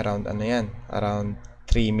site B, around, around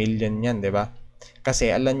 3 million yan, diba?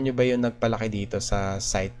 Kasi, alam nyo ba yung nagpalaki dito sa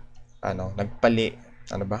site,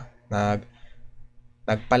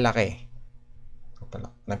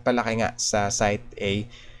 nagpalaki nga sa site A.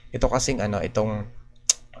 Ito kasing itong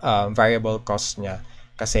variable cost niya.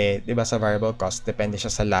 Kasi 'di ba sa variable cost depende siya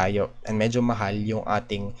sa layo and medyo mahal yung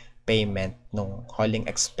ating payment nung hauling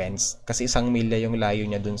expense kasi 1,000,000 yung layo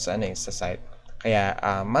niya dun sa sa site. Kaya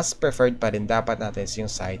mas preferred pa rin dapat natin yung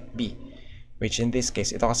site B. Which in this case,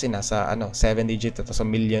 ito kasi nasa 7 digit ito. So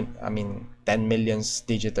 10 millions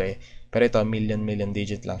digit to eh. Pero ito million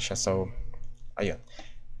digit lang siya. So ayun.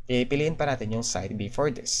 Pipiliin pa natin yung side B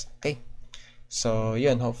for this. Okay? So,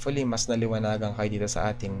 yun. Hopefully, mas naliwanagan kayo dito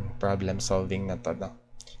sa ating problem solving na to. No?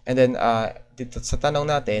 And then, dito sa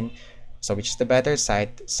tanong natin, so which is the better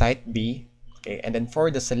site? Site B. Okay? And then,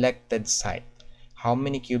 for the selected site, how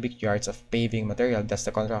many cubic yards of paving material does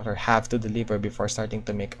the contractor have to deliver before starting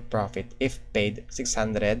to make a profit if paid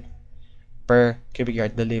 600 per cubic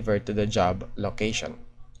yard delivered to the job location?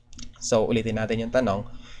 So, ulitin natin yung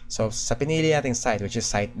tanong. So, sa pinili nating site, which is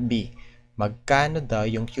site B, magkano daw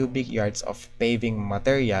yung cubic yards of paving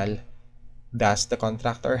material does the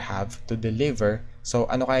contractor have to deliver?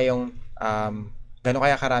 So, ano kaya yung, gano'n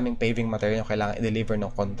kaya karaming paving material yung kailangan i-deliver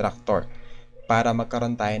ng contractor para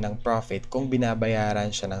magkaroon tayo ng profit kung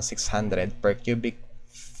binabayaran siya ng 600 per cubic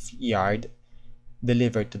yard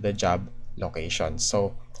delivered to the job location.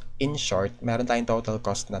 So, in short, meron tayong total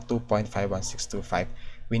cost na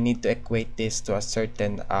 2.51625. We need to equate this to a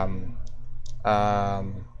certain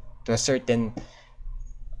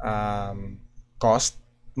cost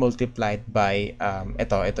multiplied by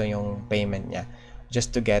ito yung payment niya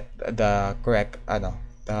just to get the correct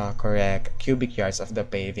cubic yards of the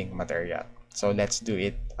paving material. So let's do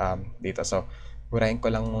it dito. So burahin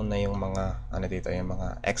ko lang muna yung mga dito, yung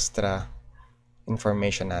mga extra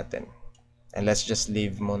information natin. And let's just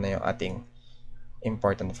leave muna yung ating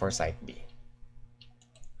important for site B.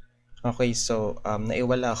 Okay, so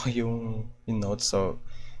naiwala ko yung notes. So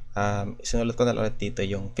sinulat ko na ulit dito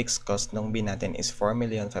yung fixed cost ng B natin is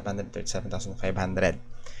 4,537,500.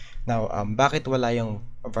 Now, bakit wala yung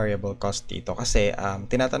variable cost dito? Kasi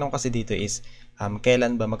tinatanong kasi dito is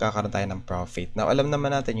kailan ba magkakaroon tayo ng profit? Now, alam naman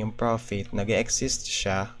natin yung profit, nag-exist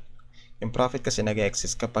siya. Yung profit kasi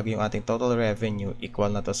nag-exist kapag yung ating total revenue equal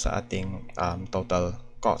na to sa ating total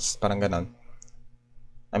cost. Parang ganon.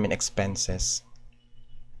 I mean, expenses.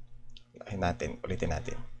 ulitin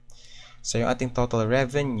natin. So, yung ating total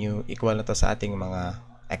revenue, equal na to sa ating mga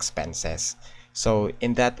expenses. So,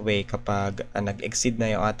 in that way, kapag nag-exceed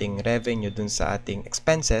na yung ating revenue dun sa ating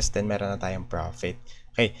expenses, then meron na tayong profit.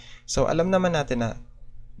 Okay, so alam naman natin na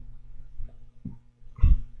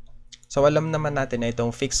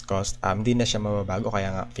itong fixed cost, di na siya mababago,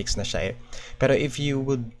 kaya nga fixed na siya eh. Pero if you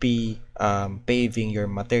would be paving your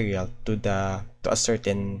material to a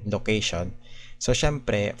certain location, so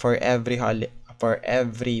syempre, for every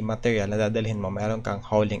material na dadalhin mo, meron kang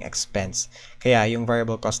hauling expense. Kaya yung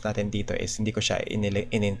variable cost natin dito is hindi ko siya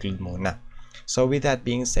in-include muna. So with that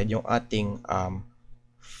being said, yung ating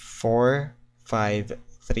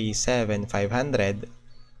 4,537,500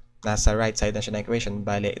 nasa right side na siya na equation.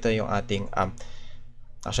 Bale, ito yung ating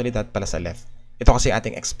actually that pala sa left. Ito kasi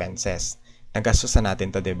ating expenses. Nagastusan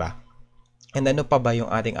natin to, 'di ba? And ano pa ba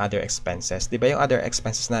yung ating other expenses? 'Di ba yung other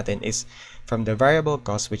expenses natin is from the variable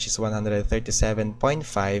cost, which is 137.5,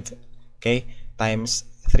 okay, times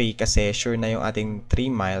 3 kasi sure na yung ating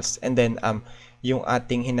 3 miles, and then yung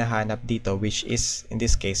ating hinahanap dito, which is in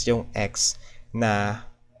this case yung X, na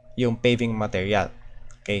yung paving material,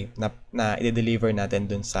 okay, na i-deliver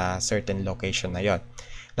natin dun sa certain location na yon.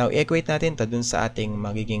 Now, i-equate natin to dun sa ating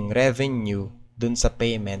magiging revenue dun sa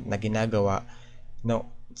payment na ginagawa,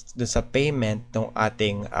 no, dun sa payment ng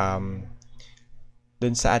ating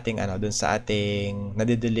dun sa ating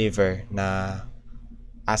nade-deliver na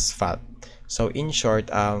asphalt. So in short,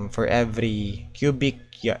 for every cubic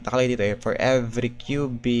nakalagay dito for every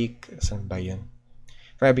cubic, saan ba yun?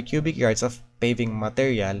 For every cubic yards of paving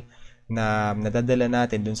material na nadadala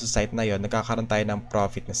natin dun sa site na yon, nagkakaroon tayo ng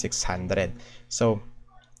profit na 600. So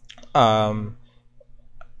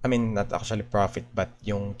I mean, not actually profit, but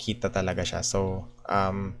yung kita talaga siya. So,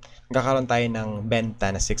 nagkakaroon tayo ng benta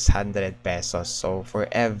na 600 pesos. So, for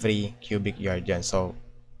every cubic yard yan. So,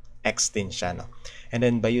 X din siya, no? And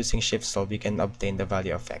then, by using shift solve, you can obtain the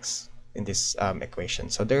value of X in this equation.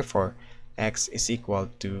 So, therefore, X is equal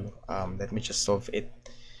to, let me just solve it.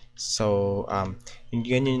 So,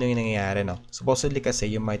 yun yung nangyayari, no? Supposedly kasi,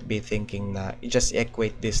 you might be thinking na, just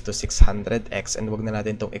equate this to 600X and wag na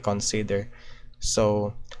natin itong i-consider.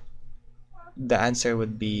 So, the answer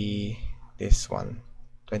would be this one,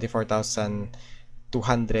 24,200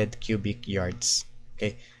 cubic yards.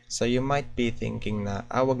 Okay, so you might be thinking na,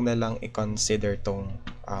 wag na lang i-consider tong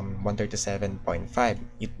 137.5.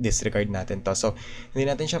 I-disregard natin to. So, hindi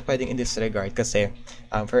natin siya pwedeng i-disregard kasi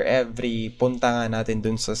for every punta nga natin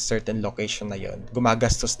dun sa certain location na yon,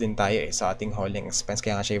 gumagastos din tayo sa ating hauling expense,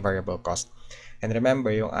 kaya nga siya variable cost. And remember,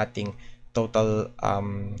 yung ating total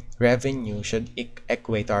revenue should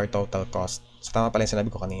equate to our total cost. So, tama pala yung sinabi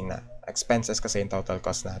ko kanina. Expenses kasi yung total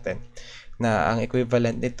cost natin. Na ang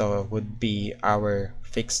equivalent nito would be our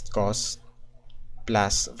fixed cost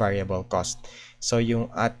plus variable cost. So, yung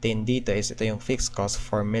atin dito is ito yung fixed cost,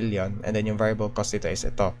 4 million, and then yung variable cost dito is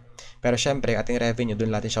ito. Pero syempre, ating revenue,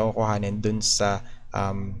 dun natin siya kukuhanin dun sa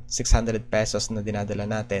 600 pesos na dinadala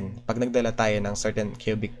natin. Pag nagdala tayo ng certain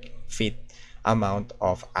cubic feet amount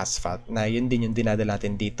of asphalt, na yun din yung dinadala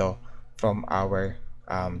natin dito from our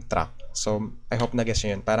truck. So, I hope na-guess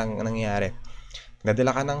nyo yun. Parang nangyayari,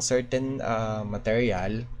 nadala ka ng certain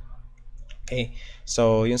material, okay,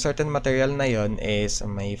 so yung certain material na yun is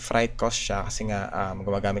may freight cost siya kasi nga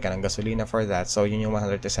gumagamit ka ng gasolina for that. So, yun yung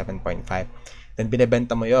 107.5. Then,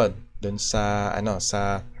 binebenta mo yun dun sa,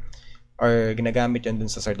 or ginagamit yun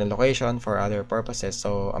dun sa certain location for other purposes.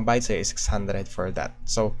 So, ang bayad sa'yo is 600 for that.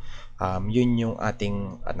 So, yun yung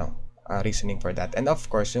ating reasoning for that. And of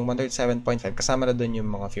course, yung 137.5, kasama na dun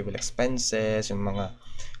yung mga fuel expenses, yung mga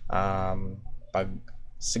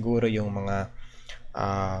siguro yung mga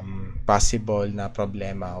possible na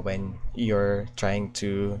problema when you're trying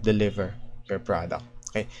to deliver your product.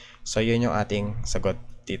 Okay? So, yun yung ating sagot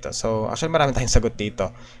dito. So, actually, marami tayong sagot dito.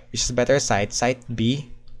 Which is better site? Site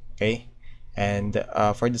B. Okay? And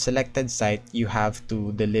for the selected site, you have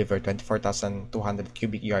to deliver 24,200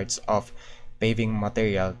 cubic yards of paving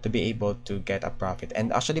material to be able to get a profit.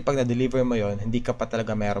 And actually, pag na-deliver mo yon, hindi ka pa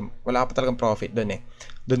talaga wala ka pa talagang profit doon eh.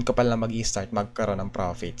 Doon ka pa lang mag-i-start magkaroon ng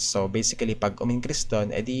profit. So, basically, pag um-increase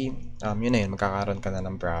doon, edi, yun na yun, magkakaroon ka na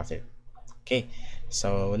ng profit. Okay,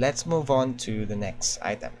 so let's move on to the next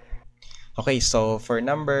item. Okay, so for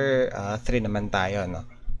number 3 naman tayo, no?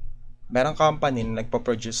 Merong company na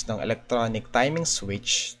nagpo-produce ng electronic timing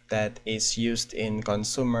switch that is used in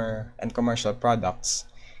consumer and commercial products.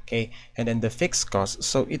 Okay, and then the fixed cost.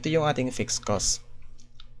 So, ito yung ating fixed cost.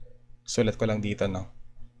 Sulat ko lang dito, no?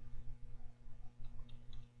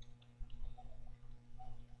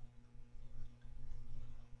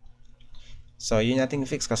 So, yun yung ating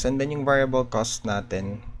fixed cost. And then yung variable cost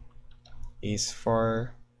natin is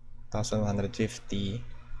 4,150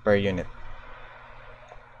 per unit.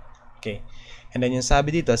 Okay. And then yung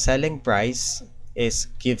sabi dito, selling price is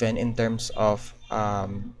given in terms of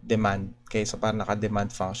demand. Okay, so parang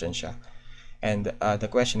naka-demand function siya. And the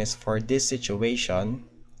question is, for this situation,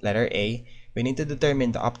 letter A, we need to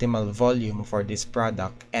determine the optimal volume for this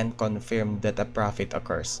product and confirm that a profit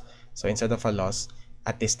occurs. So instead of a loss,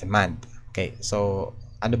 at this demand. Okay, so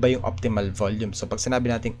ano ba yung optimal volume? So pag sinabi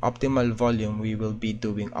natin optimal volume, we will be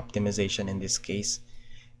doing optimization in this case.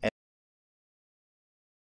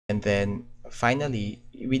 And then finally,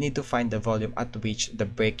 we need to find the volume at which the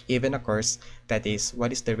break-even occurs. That is,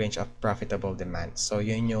 what is the range of profitable demand? So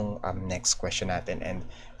yun yung next question natin. And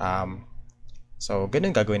so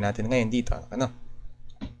ganun gagawin natin ngayon dito. Ano?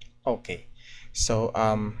 Okay. So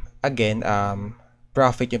again,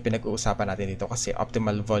 profit yung pinag-uusapan natin dito kasi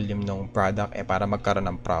optimal volume ng product para magkaroon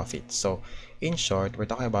ng profit. So in short, we're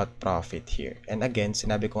talking about profit here. And again,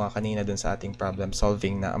 sinabi ko nga kanina dun sa ating problem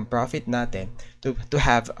solving na ang profit natin, to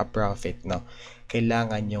have a profit, no,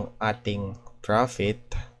 kailangan yung ating profit,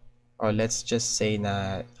 or let's just say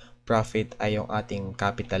na profit ay yung ating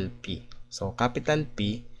capital P. So capital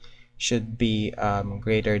P should be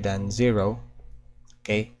greater than 0.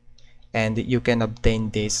 Okay? And you can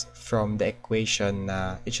obtain this from the equation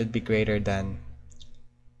na it should be greater than,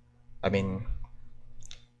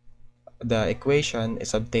 the equation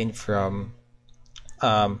is obtained from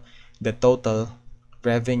the total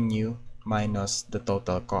revenue minus the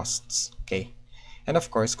total costs. Okay? And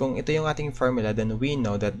of course, kung ito yung ating formula, then we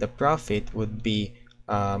know that the profit would be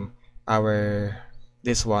the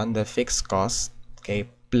fixed cost, okay,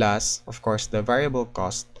 plus, of course, the variable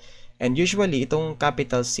cost. And usually, itong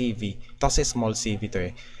capital CV, ito kasi small CV to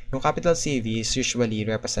yung capital CV is usually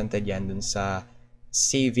represented yan dun sa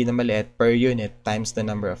CV na maliit per unit times the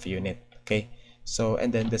number of unit. Okay? So, and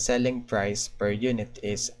then the selling price per unit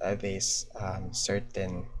is this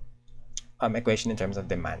certain equation in terms of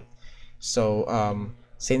demand. So,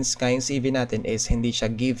 since yung CV natin is hindi siya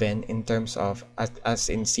given in terms of, as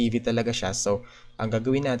in CV talaga siya, so, ang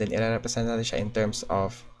gagawin natin, i-represent natin siya in terms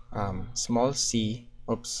of small c,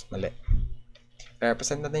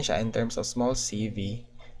 represent natin siya in terms of small CV,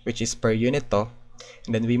 which is per unit to,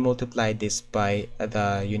 and then we multiply this by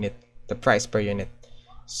the price per unit.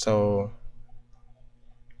 So,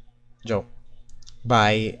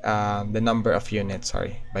 by the number of units,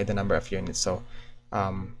 So,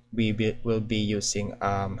 we will be using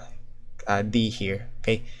D here,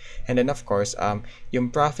 okay? And then of course,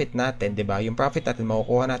 yung profit natin, 'di ba? Yung profit natin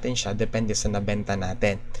makukuha natin siya depende sa nabenta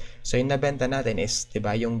natin. So yung nabenta natin is, 'di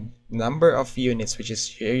ba, yung number of units, which is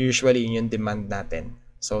usually yung demand natin.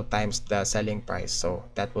 So times the selling price. So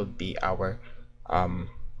that would be our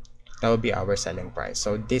selling price.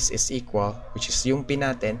 So this is equal, which is yung P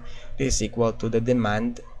natin, this is equal to the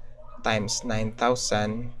demand times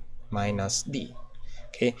 9,000 minus D.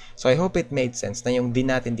 Okay, so I hope it made sense na yung D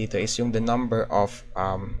natin dito is yung the number of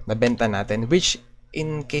nabenta natin, which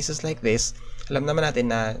in cases like this, alam naman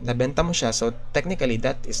natin na nabenta mo siya, so technically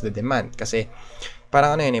that is the demand kasi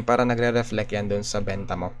parang parang nagre-reflect yan dun sa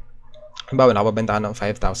benta mo. Halimbawa, nakapabenta ka ng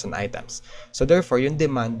 5,000 items. So therefore, yung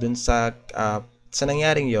demand dun sa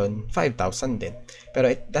nangyaring yon 5,000 din.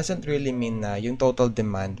 Pero it doesn't really mean na yung total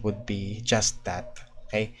demand would be just that.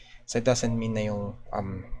 Okay? So it doesn't mean na yung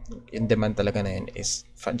demand talaga na yun is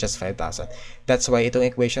just 5,000. That's why itong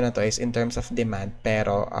equation na to is in terms of demand,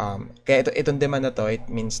 pero kaya itong demand na to, it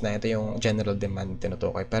means na ito yung general demand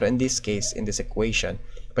tinutukoy. Pero in this case, in this equation,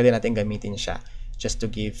 pwede natin gamitin siya just to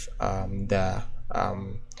give the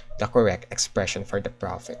correct expression for the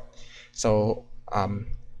profit. So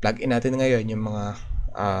plug in natin ngayon yung mga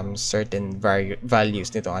certain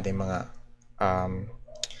values nito ating mga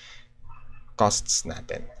costs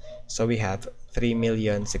natin. So we have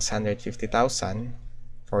 3,650,000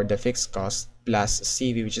 for the fixed cost plus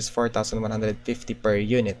CV, which is 4,150 per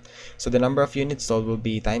unit. So the number of units sold will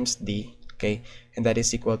be times D, okay? And that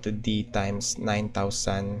is equal to D times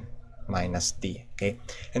 9,000 minus D, okay?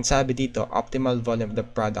 And sabi dito, optimal volume of the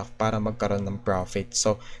product para magkaroon ng profit.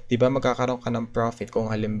 So, di ba magkakaroon ka ng profit kung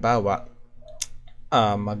halimbawa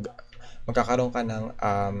magkakaroon ka ng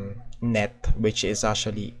net, which is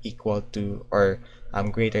actually equal to or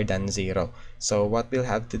greater than 0. So what we'll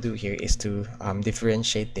have to do here is to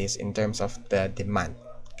differentiate this in terms of the demand.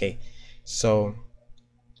 Okay, so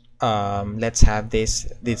let's have this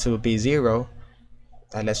will be 0.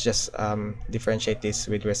 Let's just differentiate this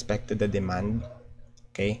with respect to the demand.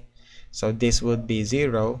 Okay, so this would be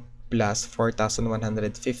 0 plus 4,150.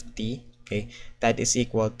 Okay, that is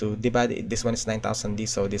equal to, diba, this one is 9,000D,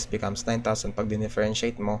 so this becomes 9,000 pag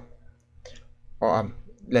dinifferentiate mo, o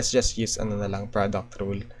let's just use ano na lang, product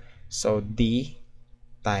rule. So D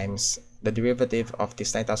times the derivative of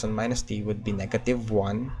this 9,000 minus D would be negative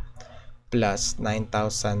 1 plus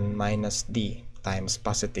 9,000 minus D times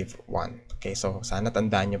positive 1. Okay, so sana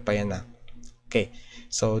tandaan nyo pa yan na. Okay,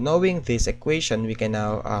 so knowing this equation, we can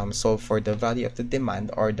now solve for the value of the demand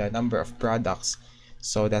or the number of products.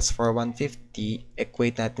 So that's for 150,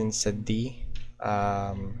 equate natin sa D.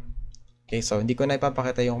 Okay, so hindi ko na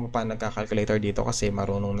ipapakita yung paano nagka-calculator dito kasi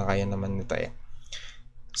marunong na kayo naman nito eh.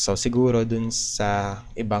 So siguro dun sa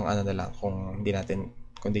ibang ano na lang kung di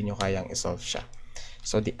nyo kayang isolve siya.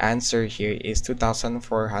 So the answer here is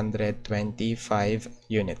 2,425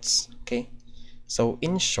 units. Okay, so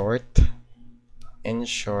in short,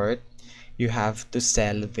 you have to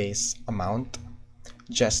sell this amount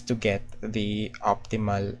just to get the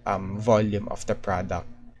optimal volume of the product.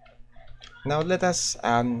 Now let us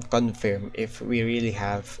confirm if we really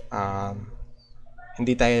have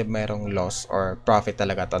hindi tayo merong loss or profit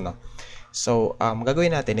talaga to, no? So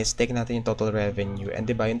gagawin natin is take natin yung total revenue, and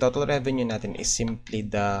diba yung total revenue natin is simply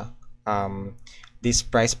the this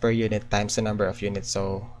price per unit times the number of units.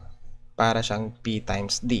 So para siyang P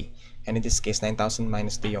times D. And in this case, 9,000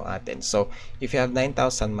 minus 2 yung atin. So, if you have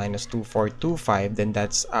 9,000 minus 2,425, then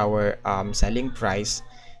that's our selling price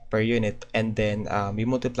per unit. And then, we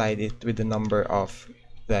multiplied it with the number of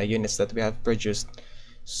the units that we have produced.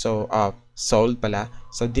 So, sold pala.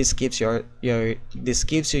 So, this gives you your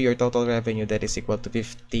total revenue that is equal to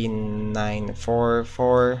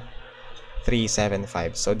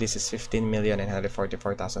 15,944,375. So, this is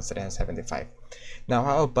 15,944,375. Now,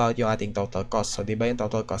 how about yung ating total cost? So, di ba yung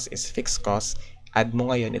total cost is fixed cost? Add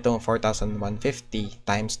mo ngayon itong 4,150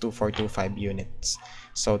 times 2,425 units.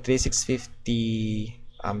 So,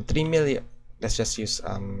 3,650, 3 million. Let's just use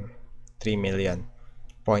 3 million.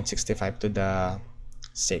 0.65 to the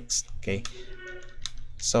 6. Okay?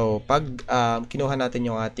 So, pag kinuha natin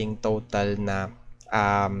yung ating total na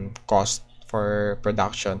cost for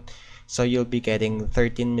production, so you'll be getting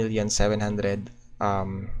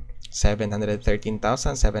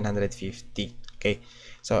 13,713,750. Okay,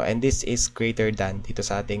 so and this is greater than dito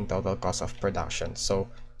sa ating total cost of production. So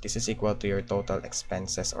this is equal to your total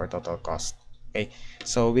expenses or total cost. Okay,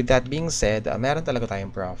 so with that being said, meron talaga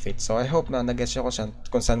tayong profit. So I hope na nag-guess nyo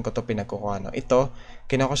kung saan ko to pinagkukuha, no? Ito,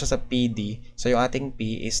 kinuha ko siya sa PD. So yung ating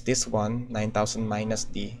P is this one, 9,000 minus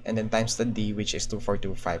D, and then times the D, which is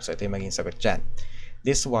 2,425. So ito yung maging sagot dyan.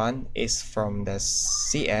 This one is from the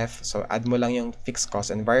CF, so add mo lang yung fixed cost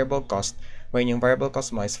and variable cost, when yung variable cost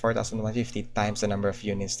mo is 4,150 times the number of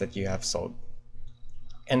units that you have sold.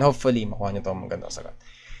 And hopefully, makuha nyo ito magandang sagot.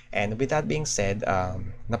 And with that being said,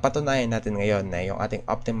 napatunayan natin ngayon na yung ating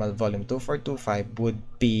optimal volume 2425 would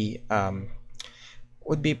be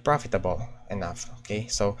profitable enough. Okay,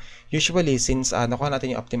 so usually since nakuha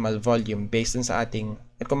natin yung optimal volume based dun sa ating,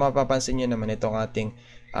 at kung mapapansin nyo naman itong ating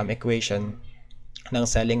equation ng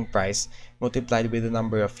selling price multiplied with the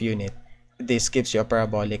number of unit, this gives you a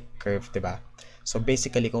parabolic curve, diba? So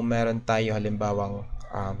basically, kung meron tayo halimbawang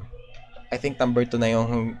I think number 2 na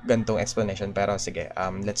yung gantong explanation, pero sige,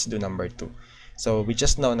 let's do number 2. So we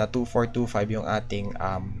just know na 2425 yung ating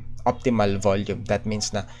optimal volume. That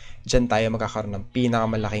means na dyan tayo magkakaroon ng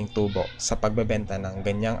pinakamalaking tubo sa pagbebenta ng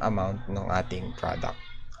ganyang amount ng ating product.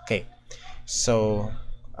 Okay, so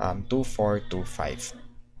 2425.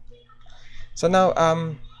 So now,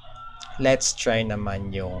 let's try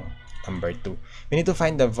naman yung number 2. We need to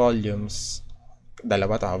find the volumes,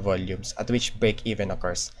 dalawa to volumes, at which break-even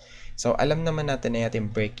occurs. So, alam naman natin na yung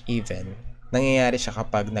break-even, nangyayari siya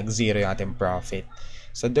kapag nag-zero yung ating profit.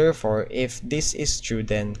 So, therefore, if this is true,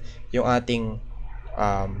 then yung ating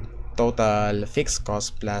total fixed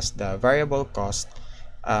cost plus the variable cost,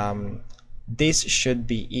 this should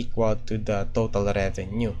be equal to the total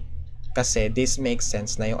revenue. Kasi this makes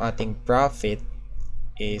sense na yung ating profit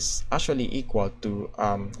is actually equal to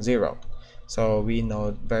 0. So we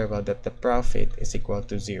know very well that the profit is equal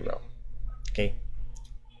to 0. Okay?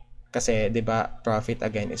 Kasi 'di ba, profit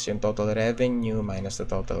again is yung total revenue minus the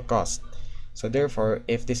total cost. So therefore,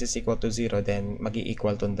 if this is equal to 0, then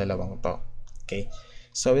magi-equal tong dalawang to. Okay?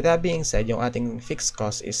 So with that being said, yung ating fixed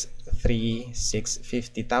cost is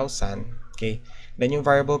 3,650,000. Okay? Then yung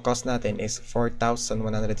variable cost natin is 4,150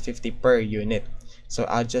 per unit. So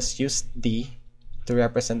I'll just use D to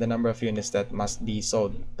represent the number of units that must be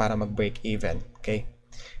sold para mag-break even. Okay?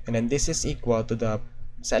 And then this is equal to the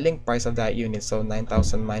selling price of that unit. So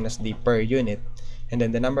 9,000 minus D per unit. And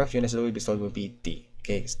then the number of units that will be sold will be D.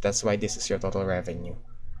 Okay? So that's why this is your total revenue.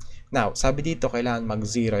 Now, sabi dito, kailangan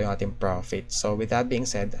mag-zero yung ating profit. So, with that being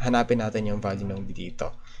said, hanapin natin yung value ng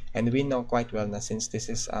dito. And we know quite well na since this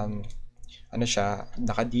is ano siya,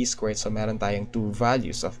 naka D squared, so meron tayong two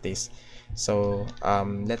values of this. So,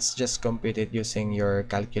 let's just compute it using your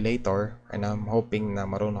calculator, and I'm hoping na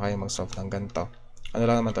marunong kayo mag-solve ng ganito. Ano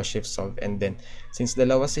lang naman to, shift solve, and then since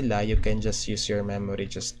dalawa sila, you can just use your memory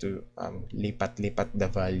just to lipat-lipat the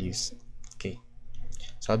values. Okay,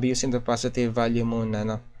 so I'll be using the positive value muna,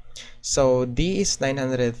 no? So D is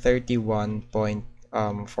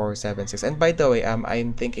 931.476, and by the way,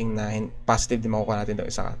 I'm thinking na positive din makukuha natin doon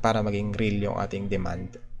isa para maging real yung ating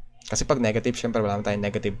demand, kasi pag negative, syempre wala naman tayong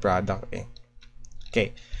negative product eh.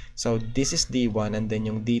 Okay, so this is D1, and then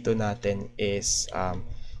yung D2 natin is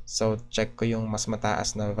so check ko yung mas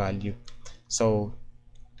mataas na value. So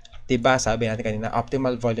diba sabi natin kanina,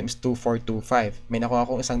 optimal volume is 2425. May nakuha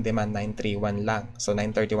akong isang demand 931 lang, so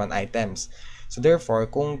 931 items. So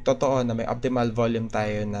therefore, kung totoo na may optimal volume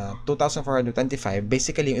tayo na 2,425,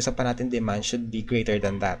 basically yung isa pa natin demand should be greater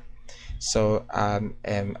than that. So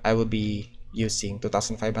I will be using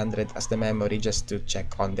 2,500 as the memory just to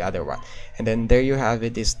check on the other one. And then there you have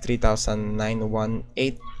it, is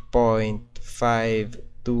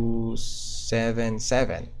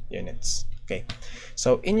 3,918.5277 units. Okay,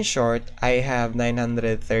 so in short, I have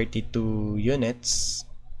 932 units,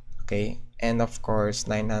 okay, and of course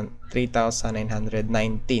 3,919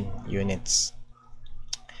 units.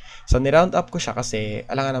 So ni-round up ko siya kasi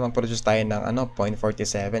alangan naman produce tayo ng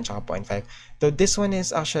 0.47 tsaka 0.5. So this one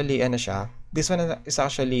is actually this one is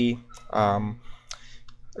actually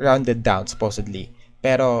rounded down supposedly.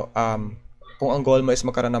 Pero kung ang goal mo is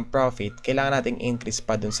magkaroon ng profit, kailangan nating increase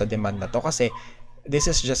pa dun sa demand na to, kasi this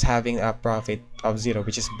is just having a profit of 0,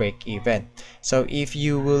 which is break even. So if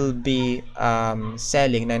you will be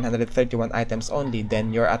selling 931 items only,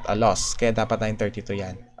 then you're at a loss. Kaya dapat 932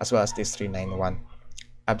 yan, as well as this 391.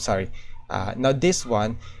 I'm sorry. Now this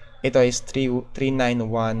one, ito is 391.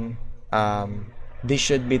 This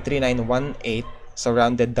should be 3918. So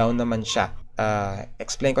rounded down naman siya.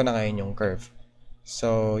 Explain ko na ngayon yung curve.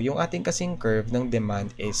 So yung ating kasing curve ng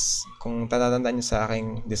demand is, kung tatatandaan niyo sa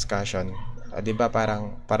aking discussion, di ba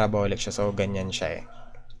parang parabolic siya, so ganyan siya eh,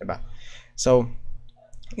 di ba? So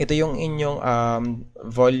ito yung inyong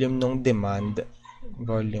volume ng demand,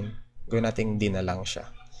 volume, gawin natin D na lang siya.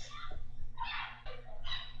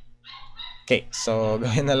 Okay, so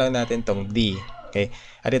gawin na lang natin tong D. Okay,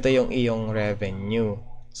 at ito yung iyong revenue.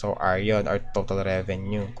 So R yun, or total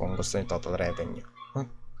revenue, kung gusto niyo total revenue.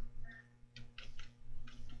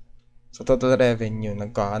 So total revenue,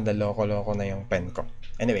 nagkakandaloko-loko na yung pen ko.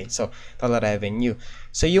 Anyway, so total revenue.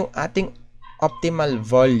 So yung ating optimal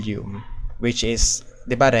volume, which is,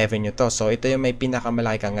 di ba, revenue to. So ito yung may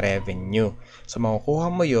pinakamalaki kang revenue. So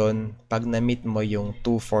makukuha mo yun pag na-meet mo yung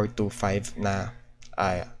 2425 na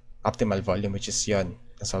optimal volume, which is yun,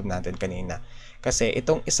 na-solve natin kanina. Kasi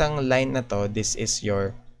itong isang line na to, this is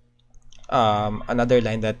your another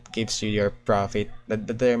line that gives you your profit, that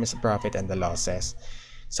determines the profit and the losses.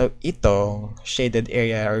 So itong shaded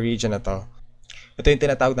area or region na to, ito yung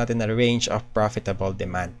tinatawag natin na range of profitable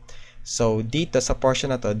demand. So dito sa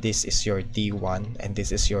portion na to, this is your D1 and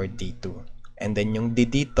this is your D2. And then yung D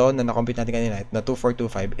dito na na-compute natin kanina na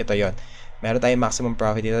 2425, ito yon. Meron tayong maximum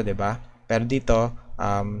profit dito, 'di ba? Pero dito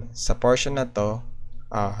sa portion na to,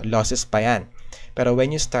 losses pa yan. Pero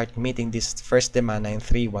when you start meeting this first demand,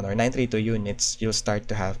 931 or 932 units, you'll start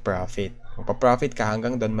to have profit. Magpa-profit ka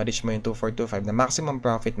hanggang doon, ma-reach mo yung 2425 na maximum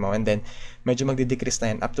profit mo, and then medyo magdi-decrease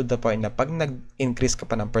na yan up to the point na pag nag-increase ka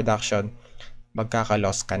pa ng production,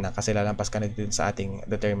 magkaka-loss ka na kasi lalampas ka na dito sa ating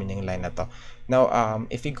determining line na to. Now,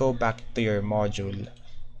 if you go back to your module,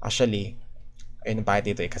 actually, ayun pa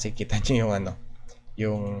dito kasi kita nyo yung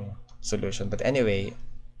yung solution. But anyway,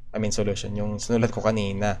 solution, yung sinulat ko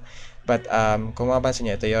kanina. But kung mapapansin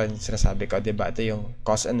nyo, ito yung sinasabi ko, diba? Ito yung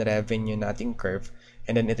cost and revenue na ating curve,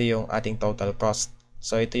 and then ito yung ating total cost.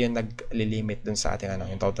 So ito yung nag-limit dun sa ating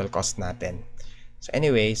yung total cost natin. So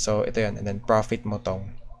anyway, so ito yun, and then profit mo tong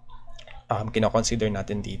kino-consider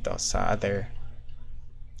natin dito sa ating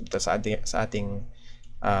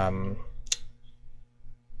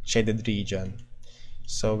shaded region.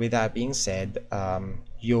 So with that being said,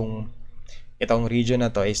 itong region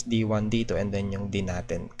na to is D1, D2, and then yung D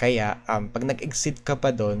natin. Kaya pag nag-exceed ka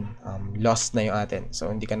pa doon, loss na yung atin. So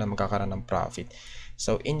hindi ka na magkakaroon ng profit.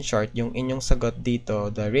 So in short, yung inyong sagot dito,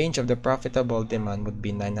 the range of the profitable demand would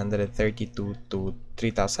be 932 to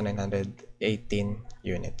 3,918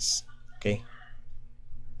 units. Okay?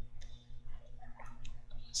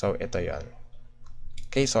 So ito yon.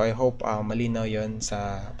 Okay, so I hope malinaw yon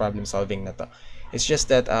sa problem solving na to. It's just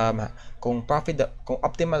that kung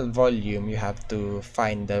optimal volume, you have to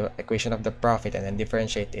find the equation of the profit and then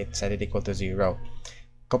differentiate it, set it equal to 0.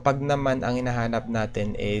 Kapag naman ang hinahanap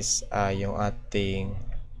natin is yung ating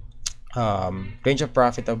range of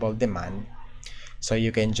profitable demand, so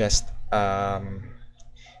you can just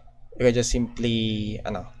simply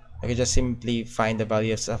find the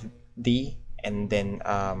values of D, and then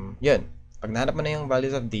yun, pag nahanap mo na yung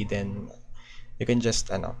values of D, then you can just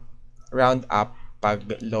round up pag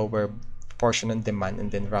lower portion ng demand,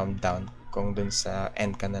 and then round down kung dun sa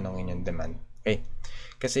end ka na ng inyong demand. Okay,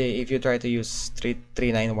 kasi if you try to use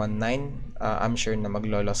 3919, I'm sure na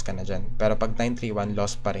maglo-loss ka na dyan, pero pag 931,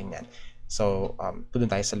 loss pa rin yan. So doon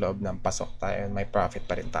tayo sa loob ng pasok tayo, may profit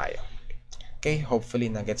pa rin tayo. Okay, hopefully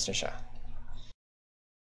na gets nyo siya.